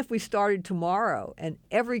 Even if we started tomorrow and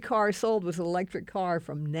every car sold was an electric car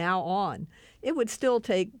from now on, it would still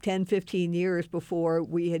take 10, 15 years before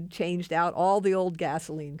we had changed out all the old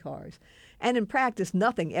gasoline cars. And in practice,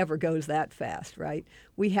 nothing ever goes that fast, right?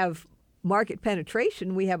 We have market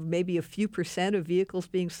penetration. We have maybe a few percent of vehicles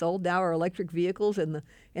being sold now are electric vehicles. In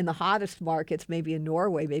the hottest markets, maybe in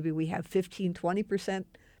Norway, maybe we have 15, 20%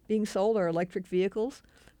 being sold are electric vehicles,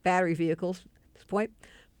 battery vehicles at this point.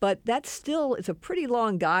 But that still is a pretty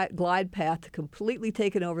long glide path to completely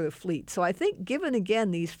taking over the fleet. So I think given, again,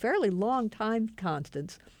 these fairly long time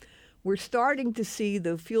constants, we're starting to see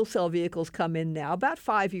the fuel cell vehicles come in now, about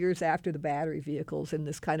 5 years after the battery vehicles in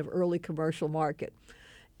this kind of early commercial market.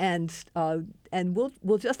 And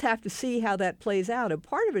we'll just have to see how that plays out. And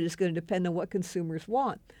part of it is going to depend on what consumers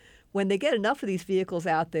want. When they get enough of these vehicles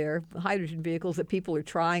out there, hydrogen vehicles, that people are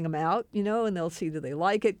trying them out, and they'll see, do they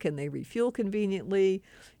like it? Can they refuel conveniently?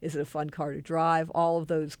 Is it a fun car to drive? All of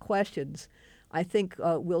those questions. I think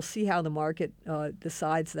we'll see how the market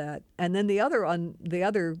decides that. And then the other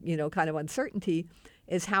kind of uncertainty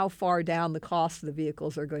is how far down the cost of the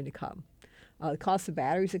vehicles are going to come. The cost of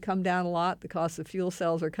batteries have come down a lot. The cost of fuel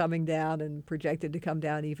cells are coming down and projected to come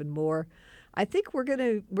down even more. I think we're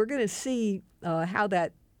gonna see how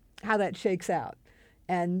that shakes out,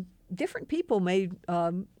 and different people may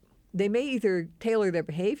either tailor their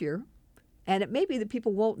behavior, and it may be that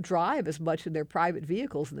people won't drive as much in their private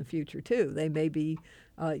vehicles in the future too. They may be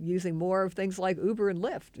using more of things like Uber and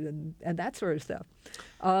Lyft and that sort of stuff.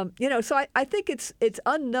 So I think it's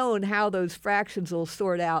unknown how those fractions will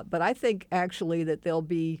sort out, but I think actually that there'll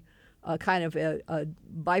be kind of a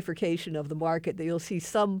bifurcation of the market, that you'll see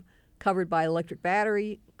some covered by electric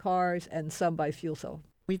battery cars and some by fuel cell.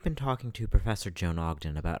 We've been talking to Professor Joan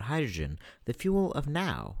Ogden about hydrogen, the fuel of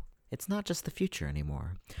now. It's not just the future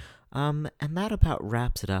anymore. And that about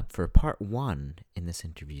wraps it up for part 1 in this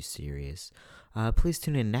interview series. Please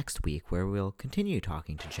tune in next week where we'll continue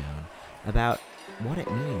talking to Joan about what it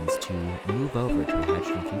means to move over to a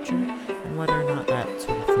hydrogen future and whether or not that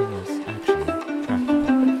sort of thing is actually tractable.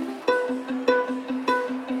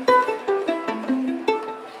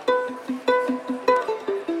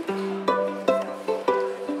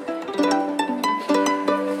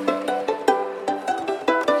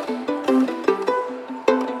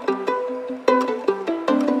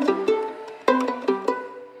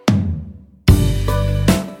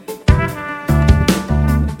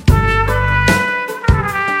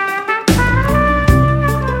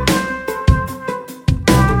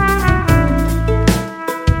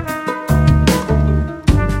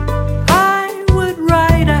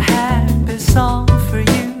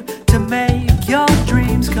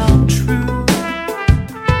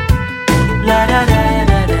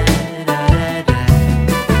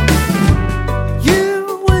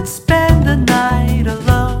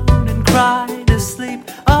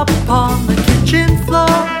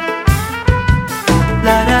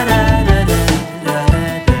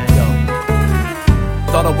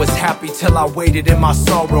 was happy till I waited in my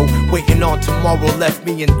sorrow. Waiting on tomorrow left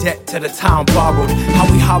me in debt to the time borrowed.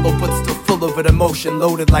 How we hollow but still full of an emotion,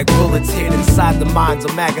 loaded like bullets hid inside the minds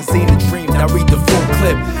of magazine of dreams. Now read the full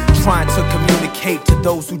clip, trying to communicate to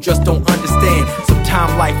those who just don't understand.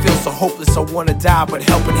 Sometimes life feels so hopeless, I wanna die, but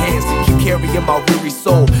helping hands to keep carrying my weary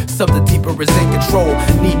soul. Something deeper is in control.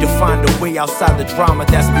 Need to find a way outside the drama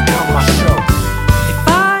that's become my show. If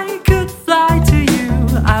I could fly to you,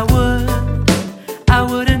 I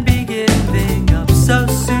wouldn't be giving up so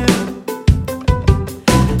soon.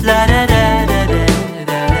 La da da da da da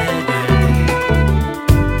da.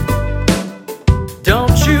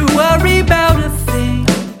 Don't you worry about a thing.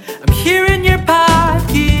 I'm here in your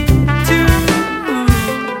pocket too.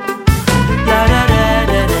 La da da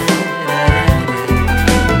da da da.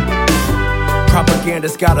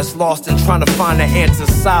 Propaganda's got us lost in trying to find the answer.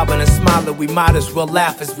 Sobbing and smiling, we might as well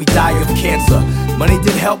laugh as we die of cancer. Money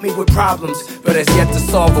did help me with problems, but has yet to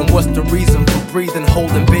solve them. What's the reason for breathing,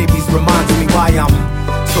 holding babies? Reminds me why I'm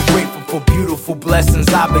so grateful for beautiful blessings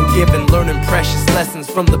I've been given. Learning precious lessons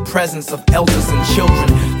from the presence of elders and children.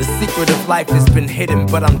 The secret of life has been hidden,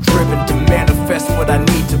 but I'm driven to manifest what I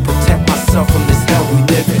need to protect myself from this hell we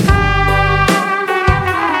live in.